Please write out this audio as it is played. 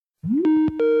Now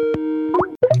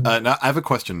I have a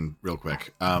question real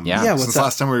quick. Since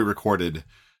last time we recorded,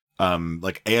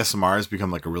 like ASMR has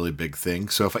become like a really big thing.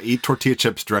 So if I eat tortilla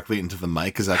chips directly into the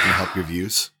mic, is that going to help your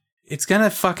views? It's gonna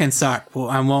fucking suck. Well,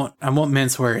 I won't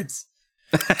mince words.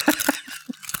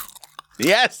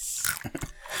 Yes.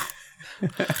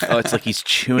 Oh, it's like he's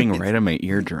chewing right on my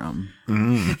eardrum.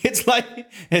 Mm. It's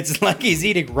like he's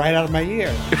eating right out of my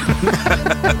ear. My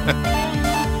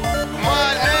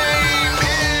name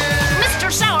is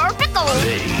Mr. Sour Pickle.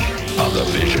 They are the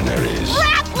visionaries.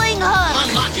 Grappling Hook.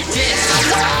 Unlock your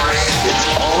It's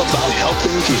all about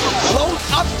helping people. Blow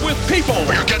up with people.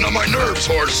 You're getting on my nerves,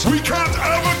 horse. We can't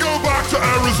ever go back to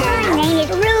Arizona. My name is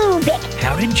Rubik.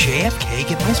 How did JFK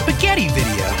get my spaghetti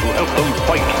video? To help them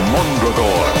fight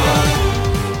Mondragor.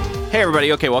 Hey,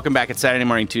 everybody. Okay, welcome back. It's Saturday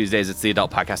Morning Tuesdays. It's the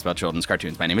adult podcast about children's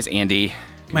cartoons. My name is Andy.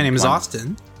 My name is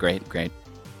Austin. Great.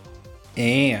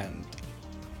 And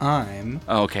I'm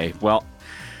Okay, well,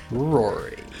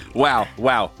 Rory. wow.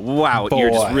 Boy.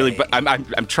 You're just really.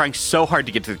 I'm trying so hard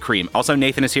to get to the cream. Also,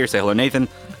 Nathan is here. Say hello, Nathan.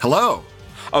 Hello.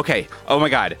 Okay. Oh my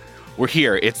God, we're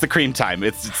here. It's the cream time.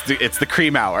 It's the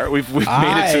cream hour. We've made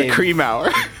it to the cream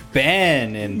hour.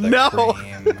 Ben in the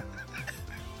cream.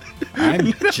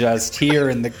 I'm just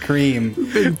here in the cream.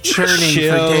 Been churning for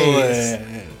days.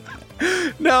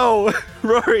 No,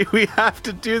 Rory, we have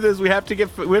to do this. We have to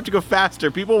go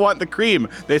faster. People want the cream.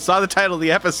 They saw the title of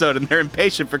the episode and they're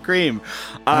impatient for cream.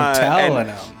 I'm telling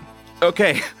them.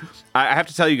 Okay, I have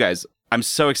to tell you guys, I'm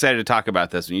so excited to talk about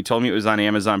this. When you told me it was on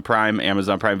Amazon Prime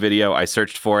Video, I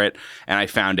searched for it and I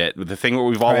found it. The thing that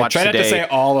we've all watched today. Try not to say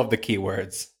all of the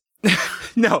keywords.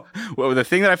 No, well, the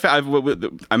thing that I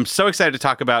found, I'm so excited to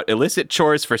talk about: illicit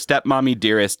chores for stepmommy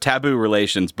dearest, taboo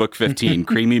relations, book 15,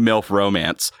 creamy MILF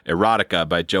romance, erotica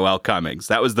by Joelle Cummings.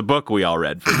 That was the book we all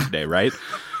read for today, right?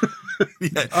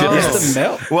 Yeah, the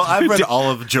milk. Well, I've read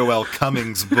all of Joelle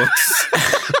Cummings' books.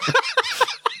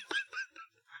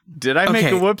 Did I make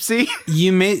a whoopsie?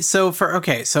 You made so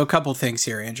a couple things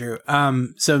here, Andrew.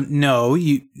 So no,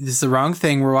 this is the wrong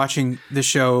thing. We're watching the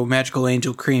show Magical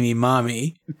Angel Creamy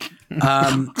Mommy.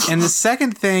 And the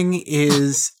second thing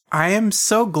is I am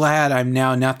so glad I'm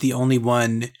now not the only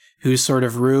one who sort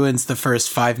of ruins the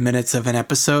first 5 minutes of an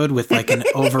episode with like an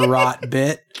overwrought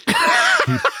bit.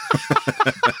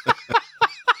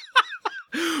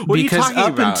 What are you because talking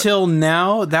up about? until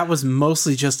now, that was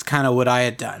mostly just kind of what I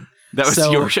had done. That was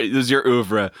your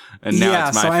oeuvre, and now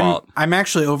it's my fault. I'm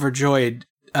actually overjoyed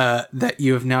that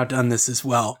you have now done this as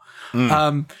well.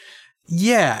 Y'all,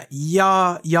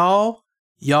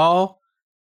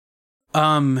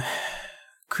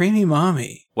 Creamy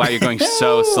Mommy. Wow, you're going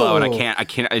so slow, and I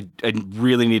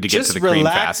really need to get to the cream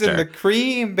faster. Just relax in the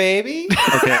cream, baby.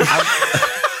 Okay.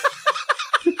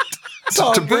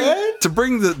 To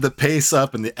bring the pace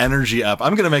up and the energy up,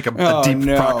 I'm going to make a deep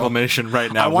proclamation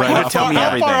right now. I want you to tell me How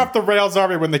everything. far off the rails are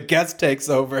we when the guest takes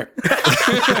over?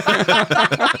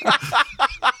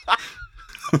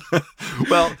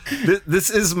 Well, this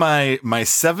is my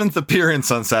 7th appearance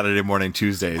on Saturday Morning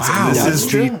Tuesdays. Wow, and this that's is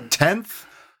true. the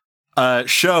 10th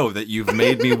show that you've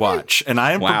made me watch. And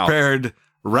I am prepared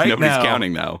Nobody's now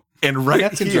counting, though. and right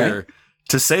That's here right.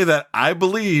 to say that I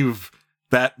believe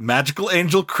that Magical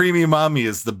Angel Creamy Mommy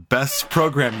is the best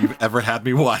program you've ever had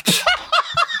me watch.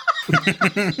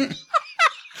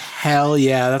 Hell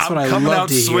yeah, that's what I coming love out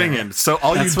to hear. swinging. So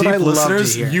all That's you what I deep love to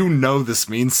listeners, hear. you know this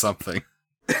means something.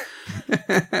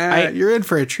 You're in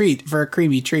for a treat, for a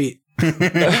creamy treat.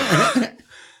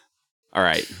 All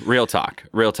right, real talk.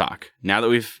 Now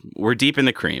that we're deep in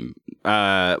the cream,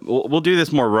 we'll do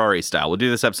this more Rory style. We'll do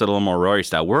this episode a little more Rory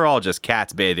style. We're all just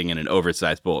cats bathing in an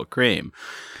oversized bowl of cream.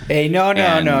 Hey, no.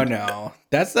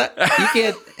 That's not. You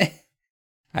can't.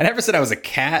 I never said I was a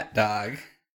cat, dog.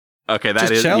 Okay, that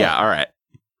Just is chilling. yeah. All right,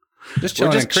 Just we're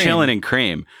chilling. just in cream. chilling in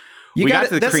cream. You We got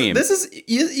to the cream. This is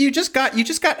you just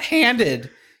got handed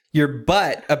your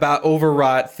butt about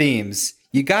overwrought themes.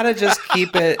 You gotta just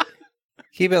keep it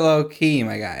low key,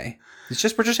 my guy.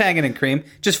 We're just hanging in cream.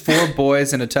 Just 4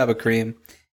 boys in a tub of cream,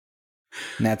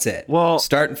 and that's it. Well,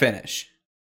 start and finish.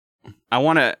 I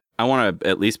want to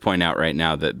at least point out right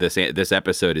now that this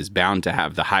episode is bound to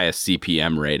have the highest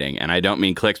CPM rating, and I don't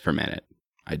mean clicks per minute.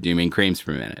 I do mean creams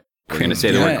per minute. We're going to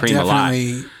say the word cream a lot.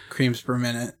 Definitely creams per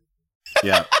minute.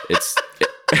 Yeah.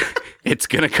 It's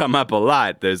going to come up a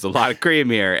lot. There's a lot of cream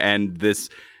here, and this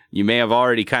you may have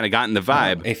already kind of gotten the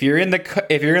vibe. If you're in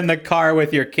the car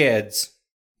with your kids,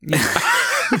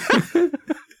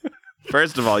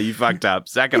 First of all, you fucked up.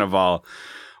 Second of all,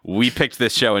 we picked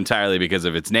this show entirely because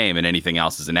of its name, and anything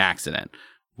else is an accident.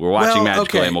 We're watching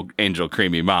Magical Angel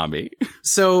Creamy Mommy.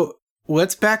 So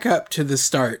let's back up to the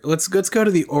start. Let's go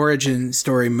to the origin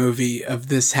story movie of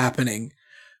this happening.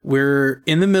 We're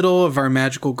in the middle of our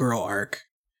magical girl arc.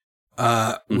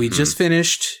 We just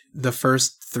finished the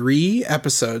first 3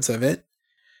 episodes of it,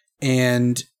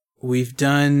 and we've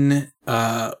done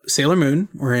Sailor Moon.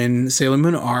 We're in Sailor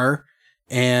Moon R,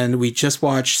 and we just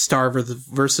watched Star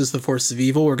versus the Forces of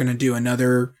Evil. We're going to do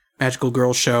another magical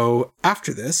girl show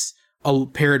after this,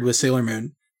 paired with Sailor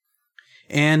Moon.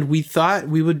 And we thought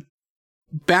we would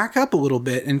back up a little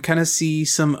bit and kind of see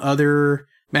some other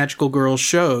magical girl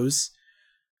shows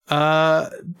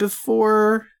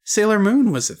before Sailor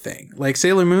Moon was a thing. Like,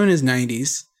 Sailor Moon is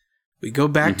 90s. We go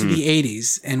back to the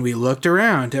 80s, and we looked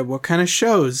around at what kind of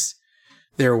shows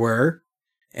there were,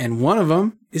 and one of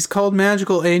them is called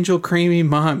Magical Angel Creamy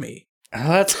Mommy. Oh,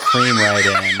 that's cream right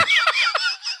in.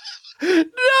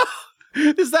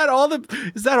 No! Is that all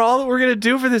that we're gonna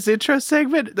do for this intro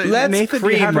segment? Let's Nathan,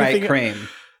 cream right cream.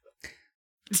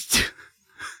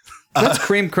 Let's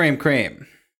cream.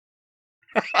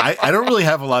 I don't really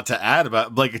have a lot to add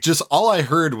about, like, just all I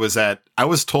heard was that I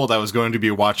was told I was going to be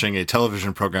watching a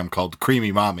television program called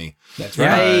Creamy Mommy. That's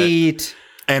right.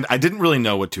 And I didn't really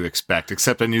know what to expect,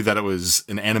 except I knew that it was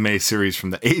an anime series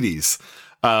from the 80s.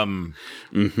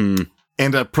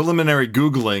 And a preliminary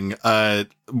Googling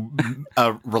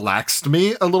relaxed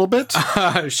me a little bit.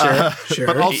 Sure.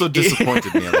 But also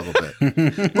disappointed me a little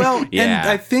bit. Well, and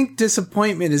I think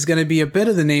disappointment is going to be a bit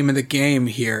of the name of the game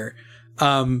here.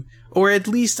 Or at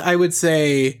least I would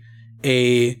say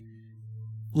a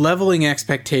leveling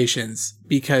expectations,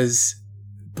 because,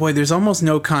 boy, there's almost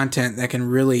no content that can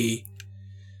really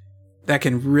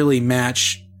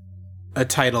match a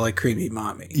title like Creamy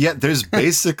Mommy. Yeah, there's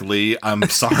basically, I'm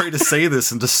sorry to say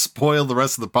this and to spoil the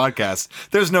rest of the podcast,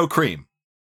 there's no cream.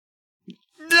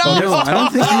 No, I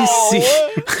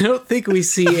don't think we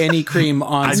see any cream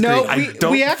on screen.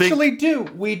 No, we actually do.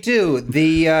 We do. In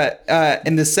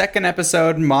the second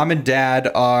episode, Mom and Dad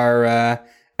are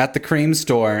at the cream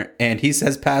store, and he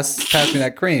says, "Pass me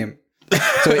that cream."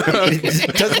 So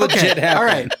it does legit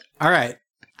happen. All right.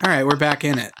 We're back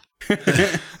in it.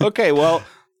 Okay. Well,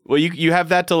 you have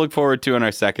that to look forward to in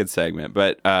our second segment,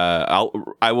 but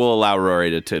I will allow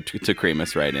Rory to cream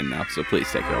us right in now. So please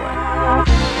take it away.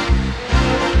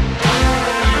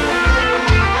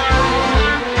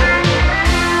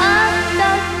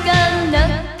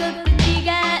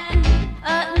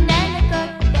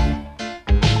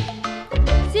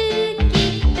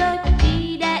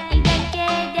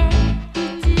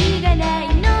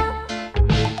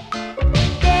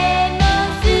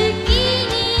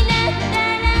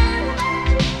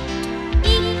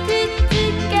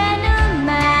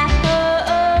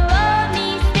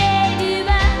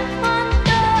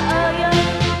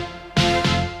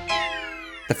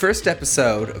 The first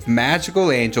episode of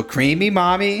Magical Angel Creamy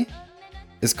Mommy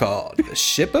is called The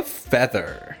Ship of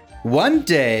Feather. One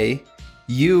day,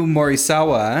 Yu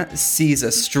Morisawa sees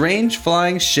a strange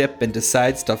flying ship and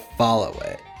decides to follow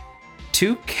it.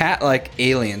 2 cat-like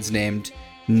aliens named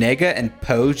Nega and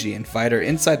Poji invite her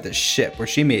inside the ship, where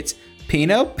she meets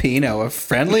Pino, a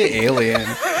friendly alien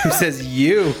who says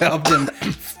Yu helped him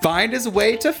find his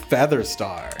way to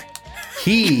Featherstar.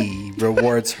 He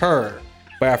rewards her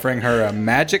by offering her a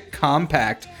magic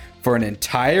compact for an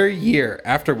entire year,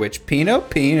 after which Pino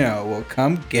will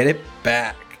come get it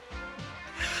back.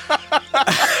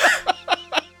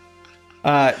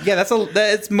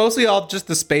 It's mostly all just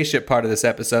the spaceship part of this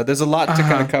episode. There's a lot to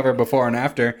kind of cover before and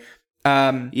after.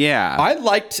 I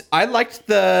liked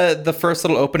the first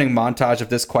little opening montage of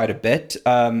this quite a bit.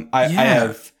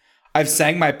 I've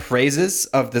sang my praises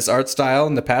of this art style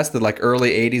in the past. The like early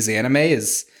 80s anime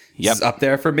is up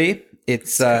there for me.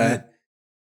 It's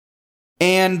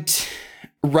and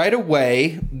right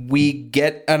away we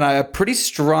get a pretty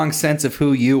strong sense of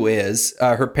who Yu is.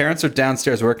 Her parents are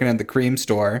downstairs working in the cream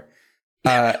store.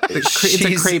 It's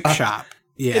a crepe shop.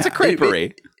 Yeah, it's a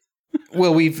creperie.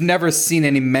 Well, we've never seen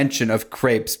any mention of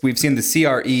crepes. We've seen the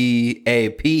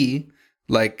CREAP.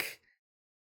 Like,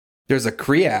 there's a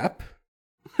creap.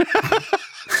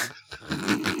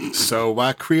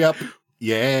 So creap.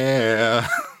 Yeah.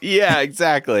 Yeah,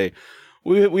 exactly.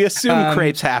 We assume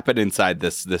crepes happen inside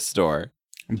this store.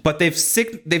 But they've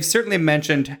certainly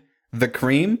mentioned the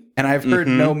cream, and I've heard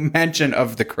no mention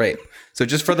of the crepe. So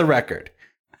just for the record,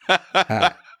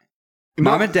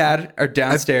 Mom and Dad are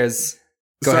downstairs.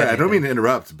 Go ahead, I don't mean to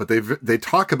interrupt, but they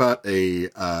talk about a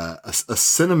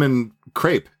cinnamon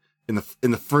crepe in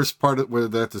the first part where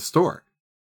they're at the store.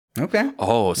 Okay.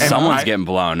 Oh, someone's getting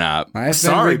blown up.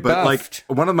 Sorry, but like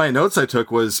one of my notes I took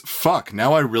was, fuck,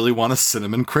 now I really want a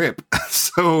cinnamon crepe.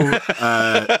 So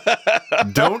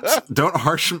don't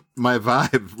harsh my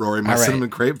vibe, Rory, my cinnamon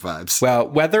crepe vibes. Well,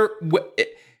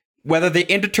 whether the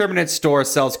indeterminate store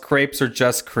sells crepes or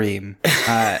just cream.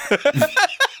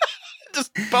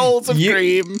 Just bowls of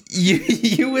cream.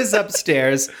 You was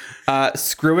upstairs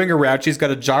screwing around. She's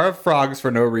got a jar of frogs for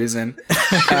no reason.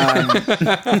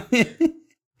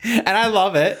 And I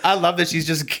love it. I love that she's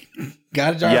just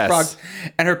got a jar of frogs.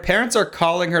 And her parents are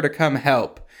calling her to come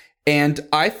help. And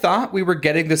I thought we were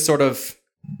getting this sort of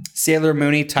Sailor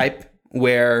Moon-y type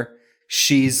where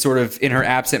she's sort of in her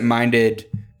absent-minded,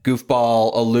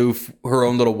 goofball, aloof, her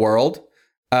own little world.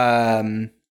 And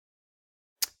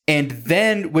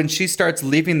then when she starts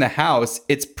leaving the house,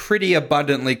 it's pretty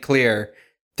abundantly clear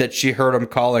that she heard him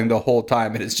calling the whole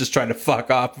time and is just trying to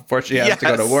fuck off before she has to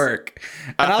go to work.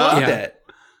 And I loved it.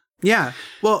 Yeah.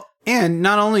 Well, and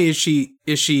not only is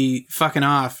she fucking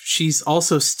off, she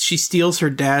steals her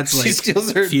dad's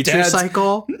future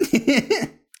cycle.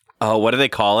 Oh, what do they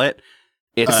call it?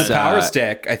 It's a power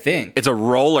stick, I think. It's a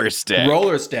roller stick.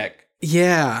 Roller stick.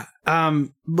 Yeah.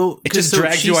 But it just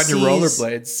drags you on your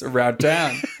rollerblades around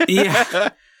town. Yeah.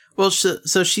 Well,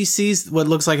 so she sees what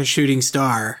looks like a shooting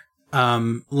star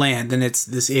land, and it's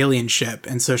this alien ship,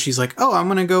 and so she's like, oh, I'm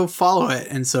gonna go follow it.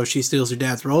 And so she steals her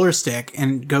dad's roller stick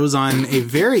and goes on a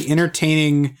very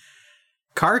entertaining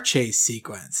car chase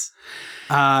sequence.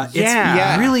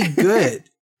 It's really good.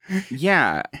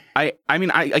 Yeah. I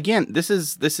mean, again, this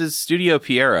is Studio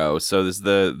Pierrot, so this is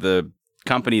the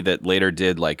company that later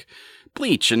did like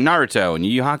Bleach and Naruto and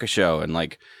Yu Yu Hakusho, and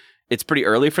like it's pretty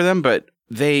early for them, but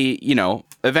they,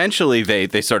 eventually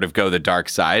they sort of go the dark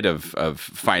side of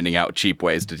finding out cheap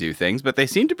ways to do things, but they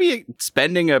seem to be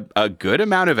spending a good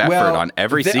amount of effort on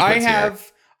every sequence here.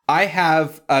 I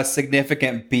have a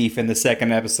significant beef in the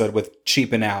second episode with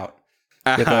cheaping out.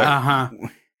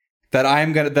 That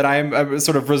I'm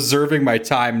sort of reserving my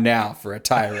time now for a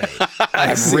tirade.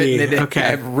 I've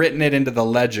written it into the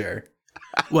ledger.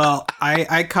 Well,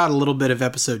 I caught a little bit of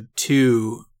episode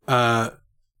 2,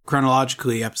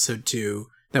 chronologically episode 2,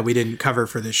 that we didn't cover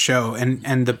for this show,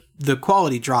 and the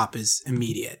quality drop is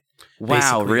immediate.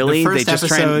 Wow, basically. really? They just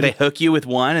they hook you with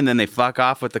one and then they fuck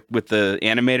off with the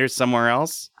animators somewhere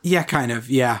else? Yeah, kind of,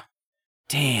 yeah.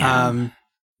 Damn.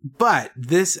 But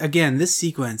this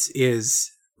sequence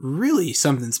is really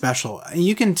something special.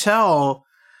 You can tell,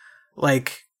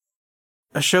 like,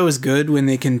 a show is good when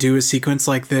they can do a sequence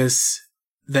like this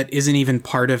that isn't even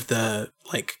part of the,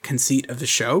 like, conceit of the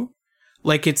show.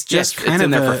 Like, it's just it's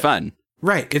in there for fun.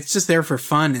 Right. It's just there for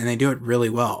fun, and they do it really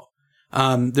well.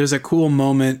 There's a cool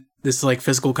moment, this, like,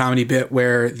 physical comedy bit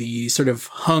where the sort of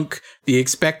the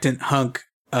expectant hunk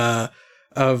of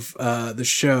the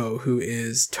show, who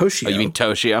is Toshio. Oh, you mean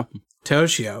Toshio?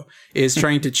 Toshio is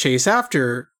trying to chase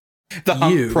after the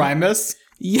hunk Primus.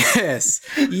 Yes.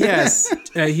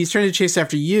 He's trying to chase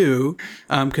after you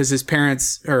because his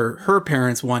parents or her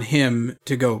parents want him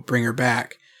to go bring her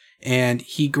back. And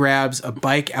he grabs a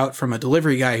bike out from a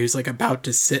delivery guy who's like about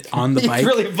to sit on the bike. It's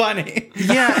really funny.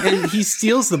 Yeah, and he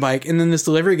steals the bike, and then this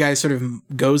delivery guy sort of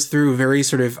goes through very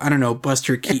sort of, I don't know,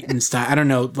 Buster Keaton style. I don't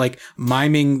know, like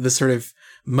miming the sort of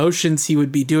motions he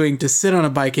would be doing to sit on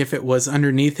a bike if it was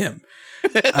underneath him.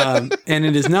 And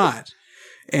it is not.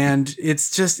 And it's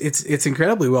just, it's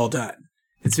incredibly well done.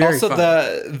 It's very also fun.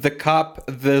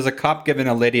 There's a cop giving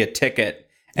a lady a ticket.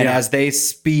 And as they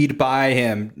speed by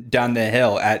him down the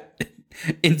hill at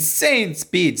insane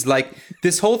speeds, like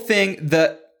this whole thing,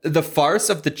 the farce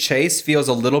of the chase feels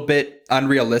a little bit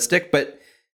unrealistic, but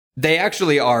they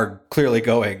actually are clearly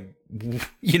going,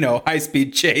 high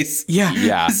speed chase.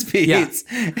 Yeah. Speeds.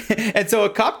 Yeah. And so a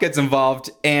cop gets involved,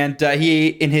 and he,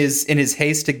 in his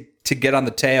haste to get on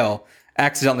the tail,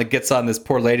 accidentally gets on this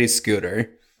poor lady's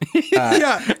scooter.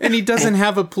 And he doesn't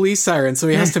have a police siren, so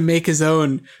he has to make his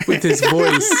own with his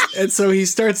voice. And so he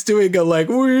starts doing a like,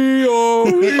 wee-oh.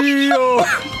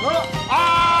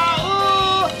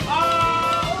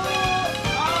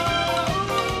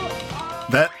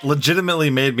 That legitimately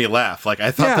made me laugh. Like,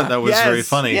 I thought that was very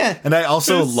funny. Yeah. And I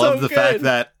also love the fact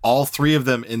that all three of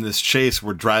them in this chase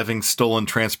were driving stolen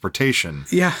transportation.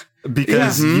 Yeah.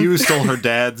 Because you stole her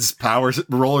dad's power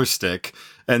roller stick,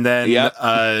 and then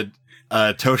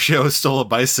Toshio stole a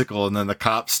bicycle, and then the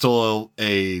cop stole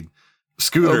a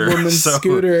scooter. A woman's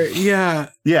scooter.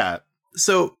 Yeah. Yeah.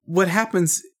 So what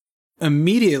happens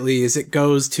immediately is it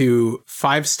goes to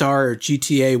 5-star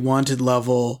GTA wanted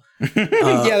level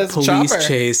police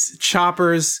chase.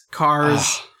 Choppers,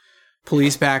 cars,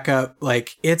 police backup.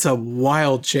 Like, it's a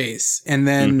wild chase. And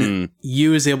then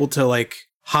you is able to, like,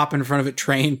 hop in front of a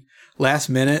train last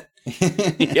minute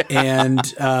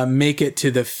and make it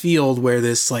to the field where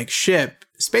this like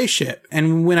spaceship.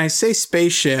 And when I say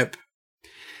spaceship,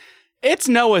 it's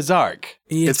Noah's Ark.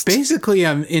 It's basically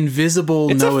an invisible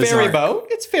Noah's Ark. It's a ferry boat.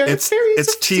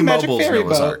 It's T-Mobile's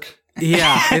Noah's Ark.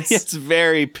 Yeah, it's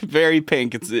very, very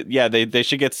pink. They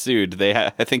should get sued. I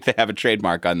think they have a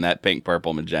trademark on that pink,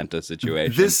 purple, magenta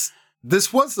situation.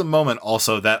 This was the moment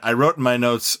also that I wrote in my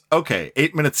notes, okay,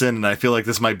 8 minutes in, and I feel like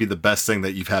this might be the best thing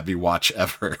that you've had me watch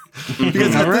ever.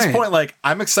 Because at this point, like,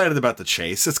 I'm excited about the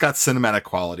chase. It's got cinematic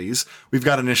qualities. We've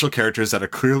got initial characters that are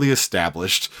clearly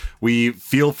established. We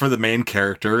feel for the main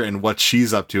character and what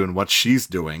she's up to and what she's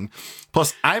doing.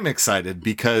 Plus, I'm excited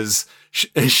because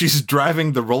she's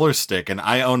driving the roller stick, and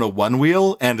I own a one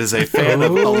wheel, and as a fan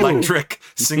of electric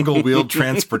single wheel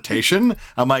transportation,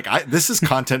 I'm like, this is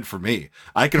content for me.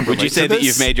 I can relate to this. Would you say that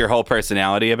you've made your whole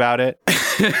personality about it?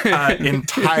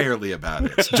 Entirely about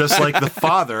it. Just like the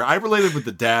father, I related with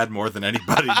the dad more than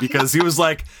anybody because he was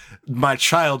like, my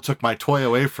child took my toy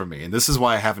away from me, and this is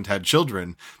why I haven't had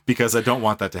children, because I don't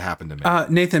want that to happen to me.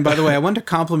 Nathan, by the way, I wanted to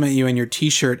compliment you on your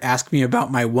t-shirt, Ask Me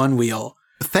About My One Wheel.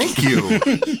 Thank you.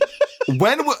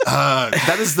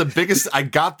 That is the biggest. I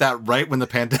got that right when the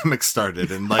pandemic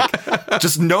started, and like,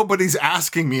 just nobody's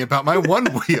asking me about my one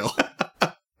wheel.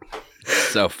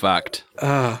 So fucked.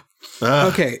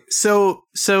 Okay, so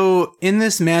in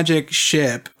this magic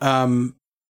ship,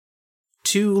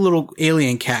 two little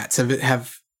alien cats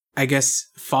have I guess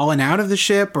fallen out of the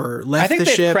ship or left the ship. I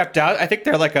think they crept out. I think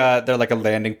they're like a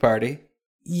landing party.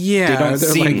 Yeah, they don't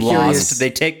seem like lost.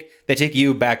 They take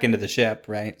you back into the ship,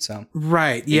 right? So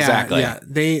right, yeah, exactly. Yeah.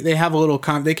 They have a little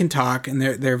they can talk, and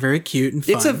they're very cute and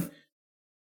fun.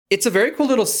 It's a very cool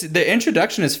little. The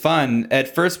introduction is fun.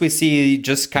 At first, we see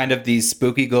just kind of these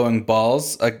spooky glowing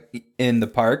balls in the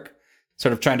park,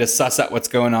 sort of trying to suss out what's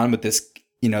going on with this,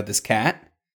 this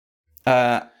cat.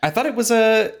 I thought it was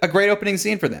a great opening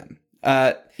scene for them.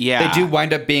 They do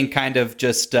wind up being kind of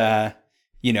just, well,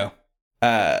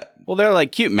 they're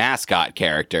like cute mascot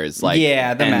characters.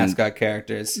 Mascot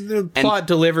characters. They're plot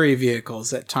delivery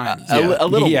vehicles at times. A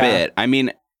little bit. I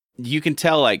mean, you can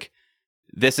tell like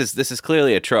this is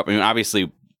clearly a trope. I mean,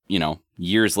 obviously,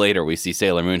 years later we see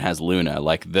Sailor Moon has Luna.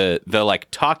 Like the like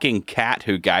talking cat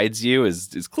who guides you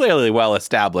is clearly well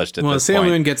established at this point. Well, Sailor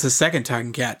Moon gets a second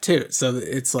talking cat too. So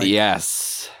it's like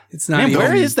yes. It's not. Man,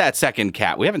 where is that second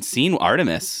cat? We haven't seen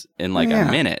Artemis in like a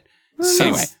minute.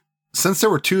 Anyway. Since there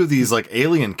were two of these like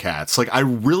alien cats, like I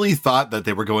really thought that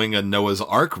they were going a Noah's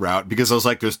Ark route because I was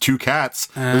like, there's two cats.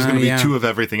 There's going to be two of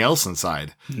everything else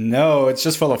inside. No, it's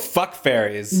just full of fuck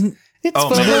fairies.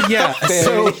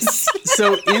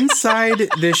 So inside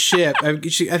this ship,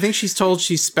 I think she's told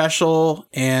she's special,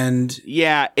 and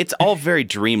it's all very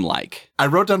dreamlike. I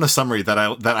wrote down a summary that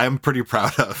I'm pretty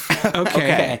proud of.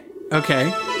 Okay.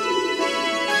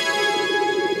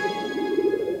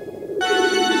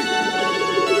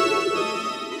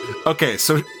 Okay,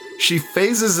 so she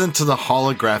phases into the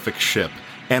holographic ship,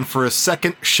 and for a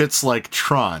second, shit's like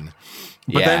Tron.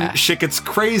 But then shit gets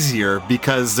crazier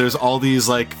because there's all these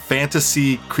like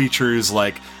fantasy creatures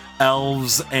like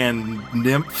elves and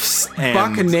nymphs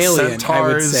and Bacchanalian, centaurs.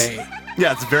 I would say.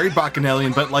 Yeah, it's very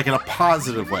Bacchanalian, but like in a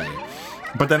positive way.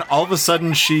 But then all of a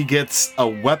sudden she gets a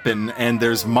weapon and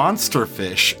there's monster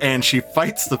fish and she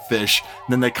fights the fish.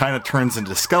 Then they kind of turns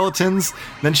into skeletons.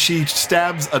 Then she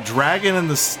stabs a dragon in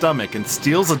the stomach and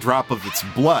steals a drop of its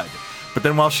blood. But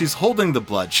then while she's holding the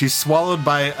blood, she's swallowed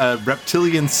by a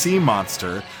reptilian sea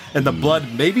monster and the blood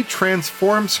maybe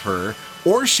transforms her,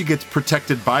 or she gets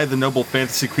protected by the noble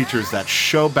fantasy creatures that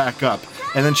show back up.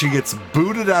 And then she gets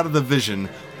booted out of the vision,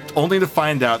 only to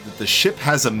find out that the ship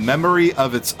has a memory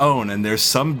of its own and there's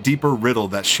some deeper riddle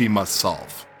that she must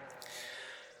solve.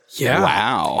 Yeah.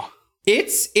 Wow.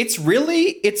 It's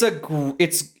a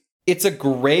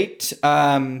great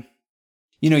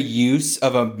use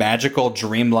of a magical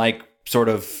dreamlike sort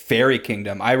of fairy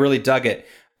kingdom. I really dug it.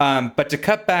 But to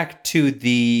cut back to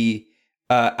the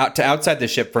outside the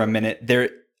ship for a minute, there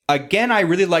again, I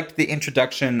really liked the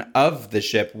introduction of the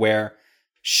ship where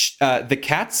the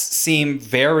cats seem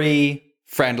very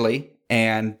friendly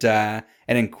and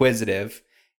inquisitive,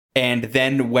 and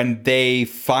then when they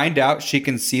find out she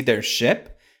can see their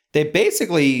ship, they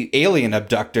basically alien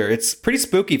abduct her. It's pretty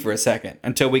spooky for a second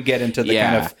until we get into the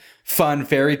kind of fun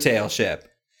fairy tale ship.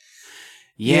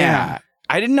 Yeah.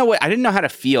 I didn't know how to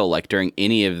feel like during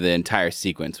any of the entire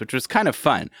sequence, which was kind of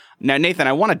fun. Now, Nathan,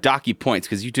 I want to dock you points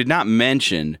because you did not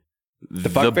mention the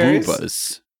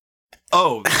boobas.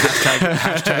 Oh,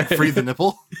 hashtag free the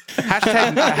nipple.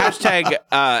 Hashtag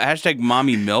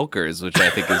mommy milkers, which I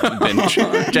think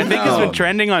has been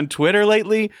trending on Twitter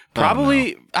lately.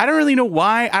 Probably, I don't really know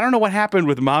why. I don't know what happened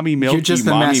with mommy milky. You're just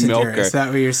the mommy messenger. milker. Is that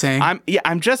what you're saying?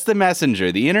 I'm just the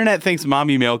messenger. The internet thinks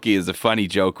mommy milky is a funny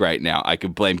joke right now. I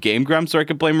could blame Game Grumps or I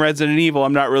could blame Resident Evil.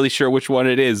 I'm not really sure which one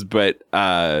it is, but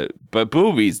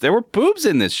boobies. There were boobs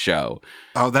in this show.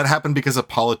 Oh, that happened because a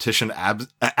politician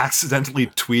accidentally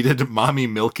tweeted "Mommy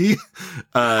Milky,"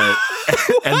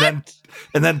 and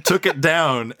then took it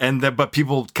down. But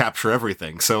people capture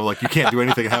everything, so like you can't do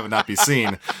anything and have it not be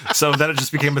seen. So then it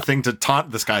just became a thing to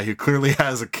taunt this guy who clearly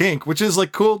has a kink, which is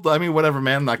like cool. I mean, whatever,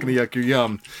 man. I'm not going to yuck your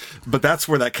yum, but that's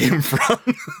where that came from.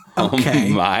 Okay.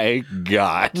 Oh my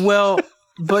god. Well.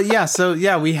 But yeah, so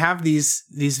yeah, we have this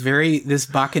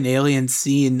bacchanalian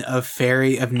scene of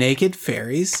naked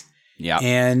fairies. Yeah.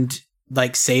 And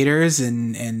like satyrs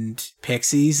and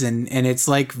pixies and it's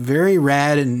like very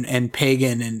rad and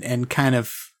pagan and kind of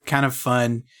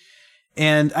fun.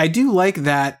 And I do like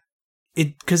that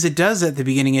because it does at the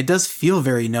beginning, it does feel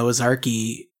very Noah's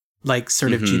Ark-y, like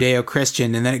sort of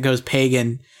Judeo-Christian, and then it goes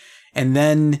pagan. And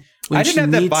then I didn't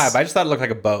have that vibe. I just thought it looked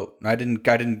like a boat. I didn't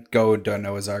go into a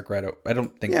Noah's Ark right. I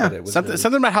don't think that it was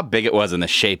something about how big it was and the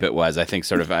shape it was. I think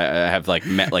sort of I have like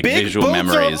big visual boats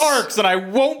memories. Are arcs, and I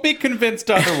won't be convinced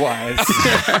otherwise.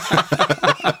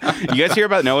 You guys hear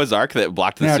about Noah's Ark that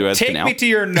blocked the Suez Canal? Take me to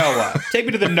your Noah. Take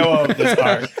me to the Noah of this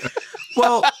ark.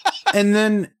 Well, and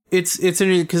then it's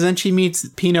interesting because then she meets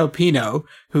Pino,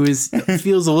 who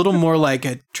feels a little more like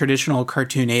a traditional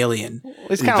cartoon alien.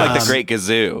 It's kind of like the Great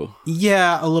Gazoo.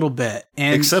 Yeah, a little bit.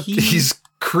 And except he's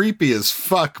creepy as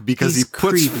fuck because he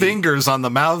puts fingers on the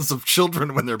mouths of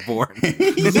children when they're born.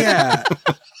 Yeah.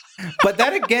 But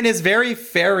that again is very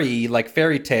fairy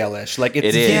tale-ish. Like it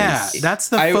is. Yeah, that's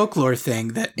the folklore thing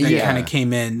that kind of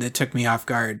came in that took me off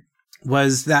guard.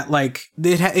 Was that like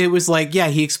it was like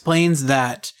he explains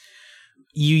that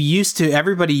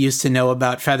everybody used to know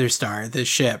about Featherstar, the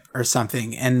ship or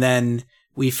something, and then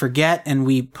we forget and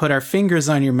we put our fingers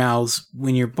on your mouths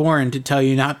when you're born to tell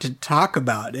you not to talk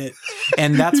about it.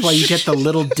 And that's why you get the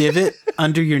little divot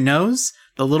under your nose,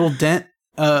 the little dent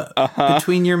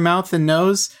between your mouth and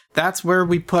nose. That's where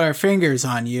we put our fingers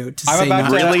on you to say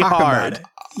not to talk about it.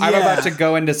 I'm about to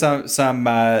go into some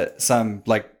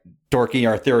like dorky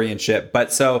Arthurian shit.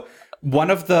 But so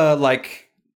one of the like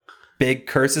big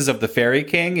curses of the Fairy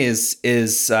King is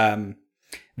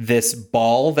this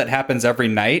ball that happens every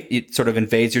night. It sort of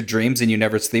invades your dreams and you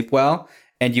never sleep well.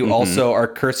 And you also are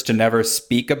cursed to never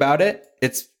speak about it.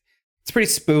 It's pretty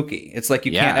spooky. It's like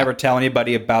you can't ever tell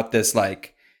anybody about this,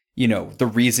 like, you know, the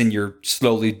reason you're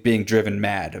slowly being driven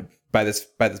mad by this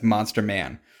monster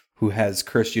man who has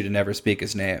cursed you to never speak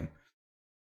his name.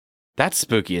 That's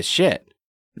spooky as shit.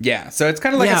 Yeah. So it's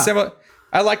kind of like a similar.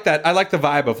 I like that. I like the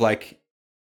vibe of like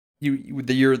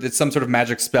it's some sort of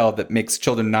magic spell that makes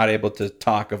children not able to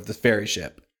talk of the fairy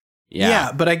ship.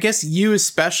 Yeah, but I guess you is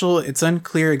special. It's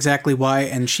unclear exactly why,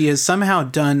 and she has somehow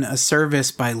done a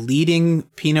service by leading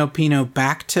Pino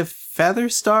back to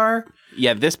Featherstar.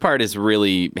 Yeah, this part is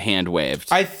really hand waved.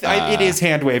 It is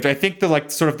hand waved. I think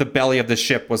the belly of the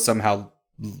ship was somehow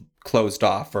closed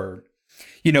off, or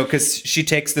because she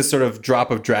takes this sort of drop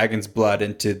of dragon's blood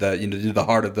into the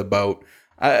heart of the boat.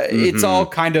 It's all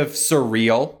kind of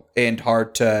surreal and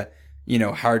hard to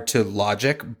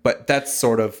logic, but that's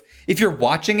sort of, if you're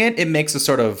watching it, it makes a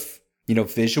sort of,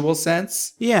 visual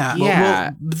sense. Yeah.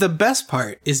 Well, the best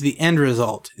part is the end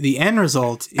result. The end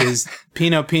result is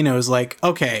Pino is like,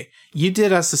 okay, you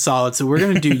did us a solid, so we're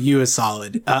going to do you a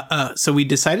solid. So we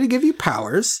decided to give you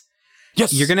powers.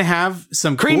 Yes. You're going to have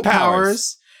some cool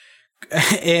powers.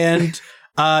 And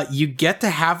you get to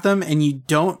have them, and you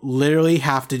don't literally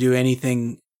have to do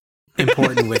anything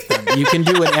important with them. You can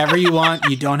do whatever you want.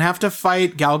 You don't have to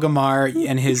fight Galgamar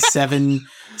and his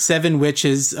seven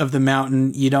witches of the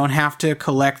mountain. You don't have to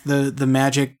collect the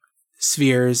magic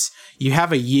spheres. You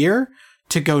have a year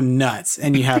to go nuts,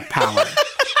 and you have power.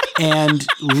 And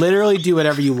literally do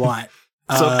whatever you want.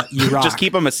 You rock. Just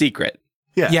keep them a secret.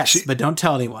 Yeah. Yes, but don't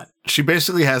tell anyone. She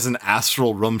basically has an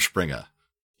astral Rumspringa.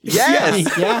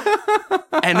 Yes. Yeah.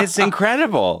 And it's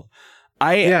incredible.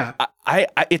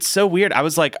 It's so weird. I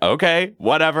was like, okay,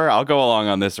 whatever. I'll go along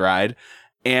on this ride.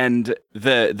 And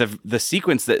the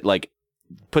sequence that like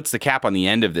puts the cap on the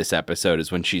end of this episode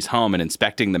is when she's home and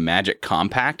inspecting the magic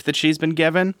compact that she's been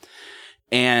given.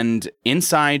 And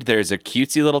inside there's a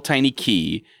cutesy little tiny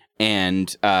key.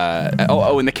 And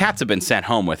and the cats have been sent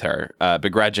home with her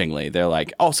begrudgingly. They're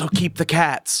like, also keep the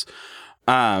cats.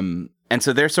 And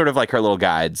so they're sort of like her little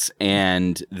guides,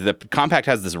 and the compact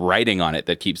has this writing on it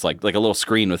that keeps like a little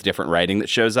screen with different writing that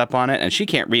shows up on it, and she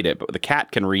can't read it, but the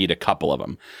cat can read a couple of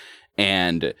them.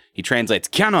 And he translates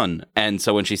canon, and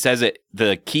so when she says it,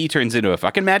 the key turns into a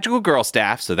fucking magical girl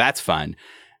staff, so that's fun.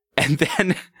 And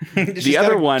then the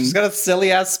other one... She's got a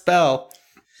silly-ass spell.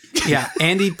 Yeah,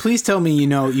 Andy, please tell me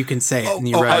you can say it. And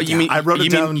you write it down. I wrote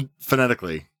it down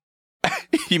phonetically.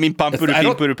 You mean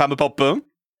pum-pum-pum-pum-pum?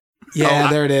 Yeah,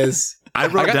 there it is. I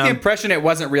got down... the impression it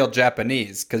wasn't real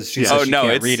Japanese because she said she no,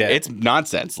 can't read it. It's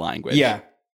nonsense language. Yeah.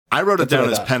 I wrote it That's down what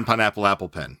I as thought. pen, pineapple, apple,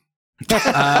 pen. Oh,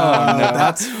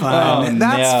 that's fun.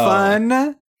 That's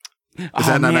fun. Is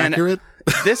that not accurate?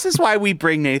 This is why we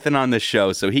bring Nathan on the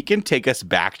show, so he can take us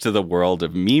back to the world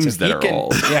of memes that are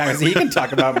old. Yeah, 'cause he can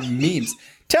talk about memes.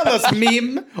 Tell us,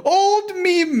 old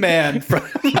meme man.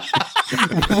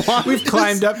 We've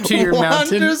climbed up to your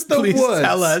mountain. Wanders the Please woods.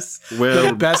 tell us Well-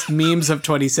 the best memes of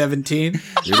 2017.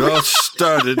 It all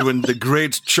started when the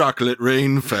great chocolate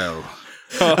rain fell.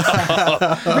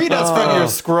 Read us from your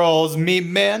scrolls,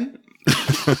 meme man.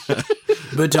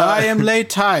 But I am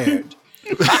late tired.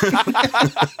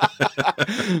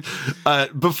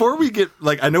 Before we get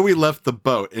I know we left the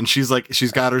boat and she's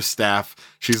got her staff.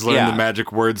 She's learned the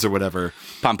magic words or whatever.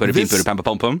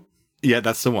 Pum-pum-pum-pum-pum-pum. Yeah,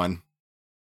 that's the one.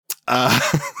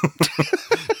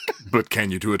 But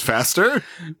can you do it faster?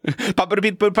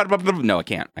 No, I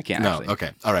can't. I can't. No. Actually.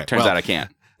 Okay. All right. Turns out I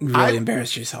can't. Really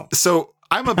embarrassed yourself. So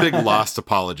I'm a big Lost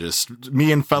apologist.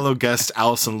 Me and fellow guest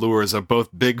Allison Lures are both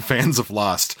big fans of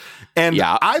Lost. And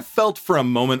Yeah. I felt for a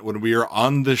moment when we were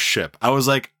on the ship, I was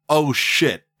like, oh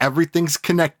shit, everything's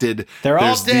connected. They're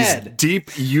all There's dead. These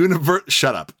deep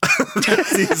shut up. There's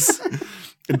these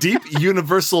deep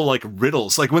universal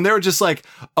riddles. Like when they were just like,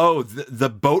 oh, the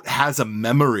boat has a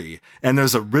memory and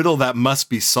there's a riddle that must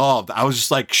be solved. I was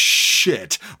just like,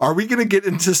 shit, are we going to get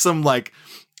into some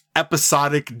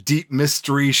episodic deep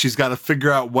mystery? She's got to figure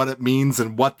out what it means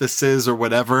and what this is or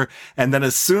whatever. And then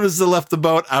as soon as they left the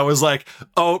boat, I was like,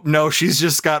 oh no, she's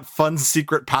just got fun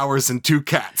secret powers and 2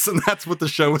 cats. And that's what the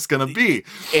show is going to be.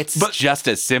 It's just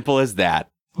as simple as that.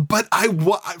 But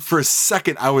for a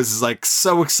second, I was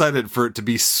so excited for it to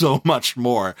be so much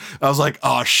more. I was like,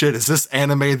 oh shit, is this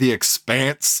anime The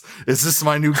Expanse? Is this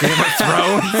my new Game of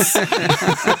Thrones?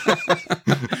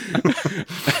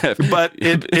 But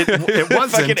it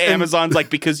wasn't. Fucking Amazon's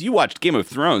because you watched Game of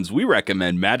Thrones, we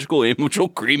recommend Magical Angel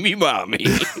Creamy Mommy.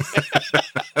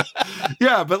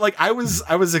 Yeah, but I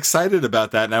was excited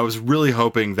about that, and I was really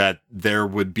hoping that there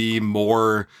would be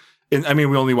more. I mean,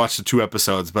 we only watched the 2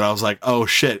 episodes, but I was like, oh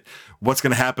shit, what's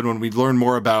going to happen when we learn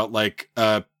more about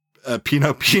Pino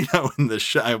in the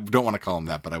ship? I don't want to call him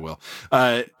that, but I will.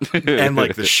 And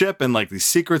the ship and these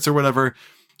secrets or whatever.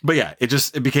 But yeah,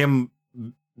 it became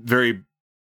very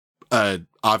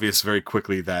obvious very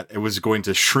quickly that it was going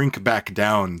to shrink back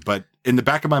down. But in the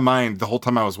back of my mind, the whole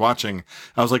time I was watching,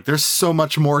 I was like, there's so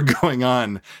much more going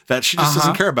on that she just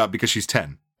doesn't care about because she's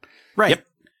 10. Right. Yep.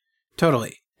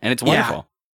 Totally. And it's wonderful.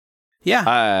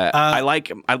 Yeah.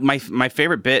 My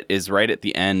favorite bit is right at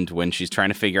the end when she's trying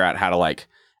to figure out how to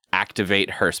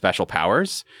activate her special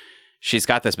powers. She's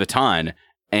got this baton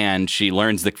and she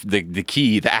learns the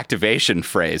key, the activation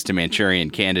phrase to Manchurian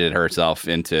Candidate herself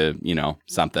into,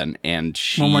 something. And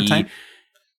she... One more time?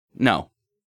 No.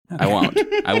 I won't.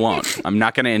 I'm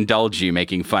not going to indulge you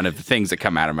making fun of the things that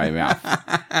come out of my mouth.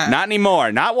 Not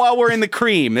anymore. Not while we're in the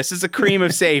cream. This is a cream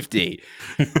of safety.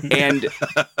 And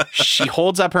she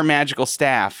holds up her magical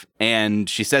staff and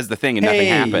she says the thing and nothing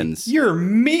happens.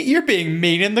 You're being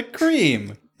mean in the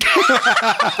cream.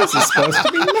 This is supposed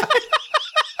to be nice.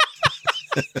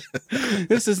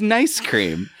 This is nice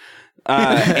cream.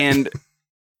 And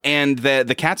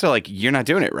the cats are like, you're not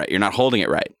doing it right. You're not holding it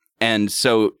right. And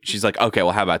so she's like, okay,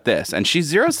 well, how about this? And she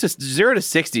 0 to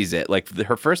 60s it.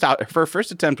 Her first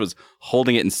attempt was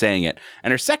holding it and saying it.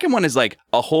 And her second one is a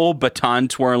whole baton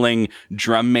twirling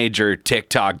drum major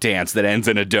TikTok dance that ends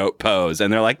in a dope pose.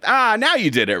 And they're like, now you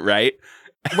did it right.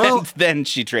 Well, and then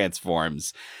she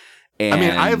transforms. And I mean,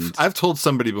 I've told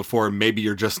somebody before, maybe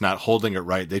you're just not holding it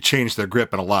right. They change their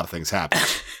grip and a lot of things happen.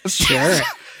 Sure.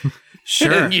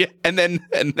 Sure. And then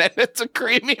it's a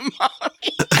creamy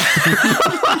mommy.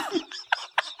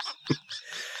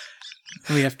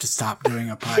 We have to stop doing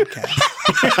a podcast.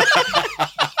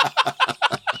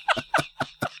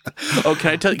 Oh,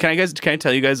 can I tell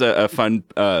you guys a fun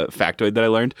factoid that I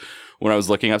learned when I was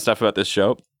looking up stuff about this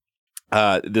show?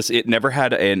 It never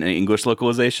had an English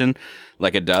localization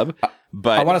like a dub,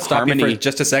 but I want to stop Harmony... you for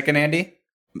just a second, Andy.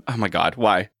 Oh my God,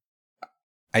 why?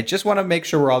 I just want to make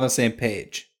sure we're all on the same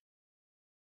page.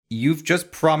 you've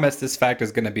just promised this fact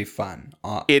is going to be fun.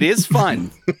 It is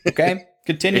fun. Okay,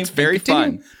 continue. It's very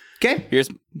fun. Okay. Here's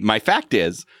my fact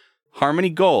is Harmony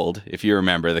Gold, if you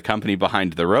remember, the company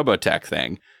behind the Robotech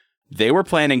thing, they were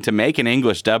planning to make an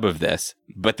English dub of this,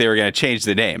 but they were going to change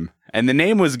the name. And the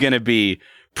name was going to be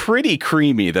Pretty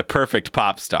Creamy, the Perfect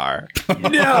Pop Star.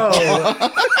 No.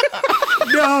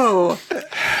 No.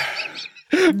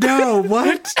 No,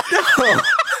 what? No.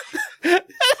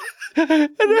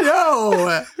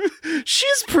 No.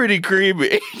 She's pretty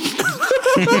creamy.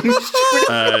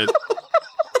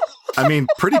 I mean,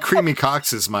 Pretty Creamy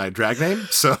Cox is my drag name,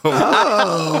 so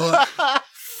Oh,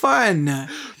 fun.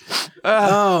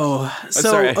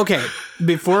 sorry. Okay.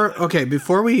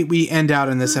 Before we end out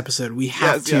in this episode, we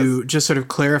have to just sort of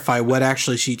clarify what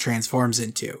actually she transforms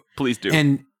into. Please do.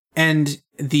 And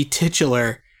the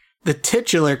titular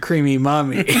creamy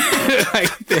mommy. I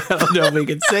don't know if we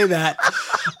can say that.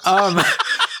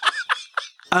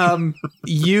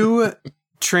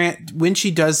 When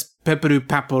she does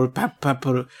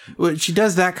peperu, when she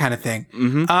does that kind of thing,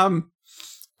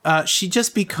 she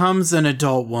just becomes an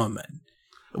adult woman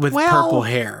with purple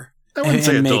hair and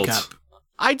adult. makeup.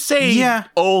 I'd say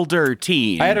older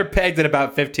teen. I had her pegged at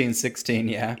about 15, 16,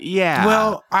 yeah. Yeah.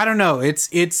 Well, I don't know.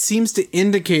 It seems to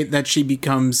indicate that she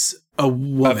becomes a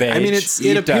woman. Of age. I mean,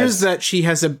 it appears does. that she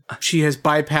has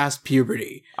bypassed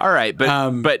puberty. all right,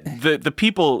 but the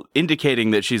people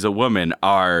indicating that she's a woman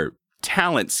are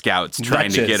talent scouts trying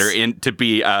to get her in to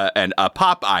be a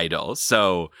pop idol.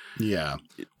 So yeah.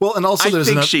 Well, and also I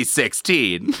think she's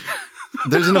 16.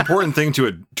 There's an important thing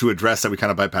to address that we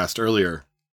kind of bypassed earlier.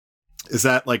 Is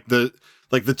that like the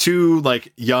two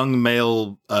like young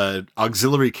male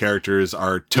auxiliary characters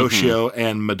are Toshio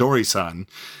and Midori-san.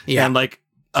 Yeah. And like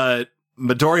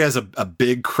Midori has a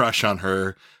big crush on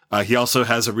her. He also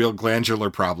has a real glandular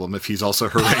problem if he's also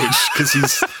her age, because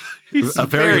he's a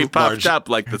very puffed large, up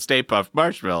like the Stay Puft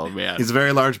Marshmallow Man. He's a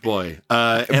very large boy.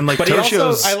 And like But he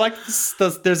also, Toshio's, I like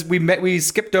this. We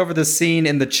skipped over the scene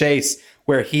in the chase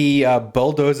where he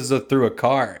bulldozes her through a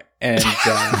car, and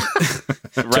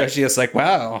Toshio's like,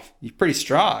 "Wow, you're pretty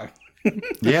strong."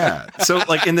 yeah. So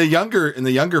like in the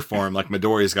younger form, like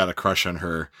Midori's got a crush on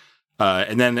her.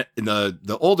 And then in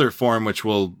the older form, which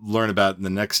we'll learn about in the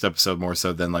next episode more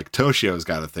so, then like Toshio's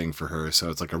got a thing for her. So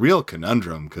it's like a real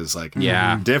conundrum because like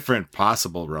different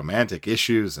possible romantic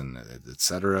issues and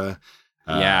etc.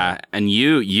 Yeah, and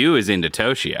you is into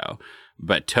Toshio,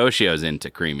 but Toshio's into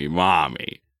Creamy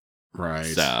Mommy. Right.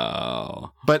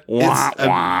 So, but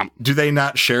do they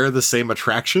not share the same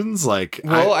attractions? Like,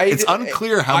 Well, it's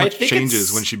unclear how I much think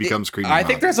changes when she becomes Creamy I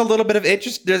think Mommy. there's a little bit of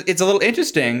interest. It's a little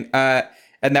interesting, and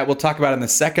that we'll talk about in the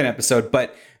second episode.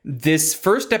 But this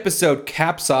first episode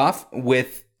caps off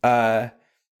with the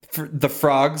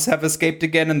frogs have escaped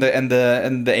again, and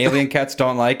the alien cats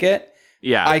don't like it.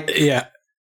 yeah.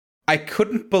 I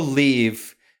couldn't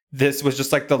believe this was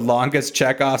just like the longest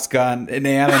Chekhov's gun in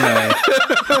anime.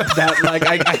 That like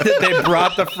they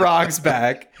brought the frogs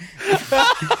back.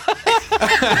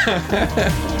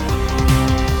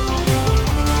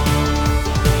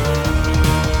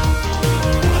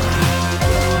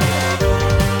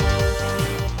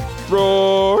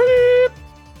 Rory.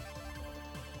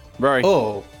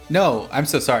 Oh no, I'm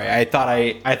so sorry. I thought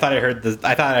I heard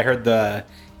the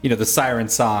the siren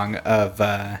song of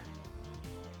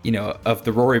of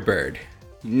the Rory bird.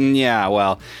 Yeah,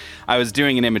 well, I was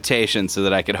doing an imitation so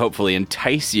that I could hopefully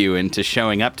entice you into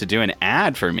showing up to do an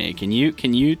ad for me. Can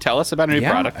you tell us about a new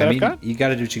product that I've got? You got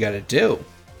to do what you got to do.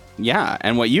 Yeah,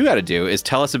 and what you got to do is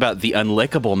tell us about the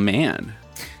Unlickable Man.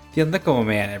 The Unlickable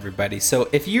Man, everybody. So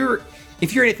if you're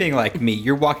anything like me,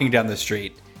 you're walking down the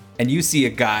street and you see a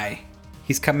guy.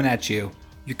 He's coming at you.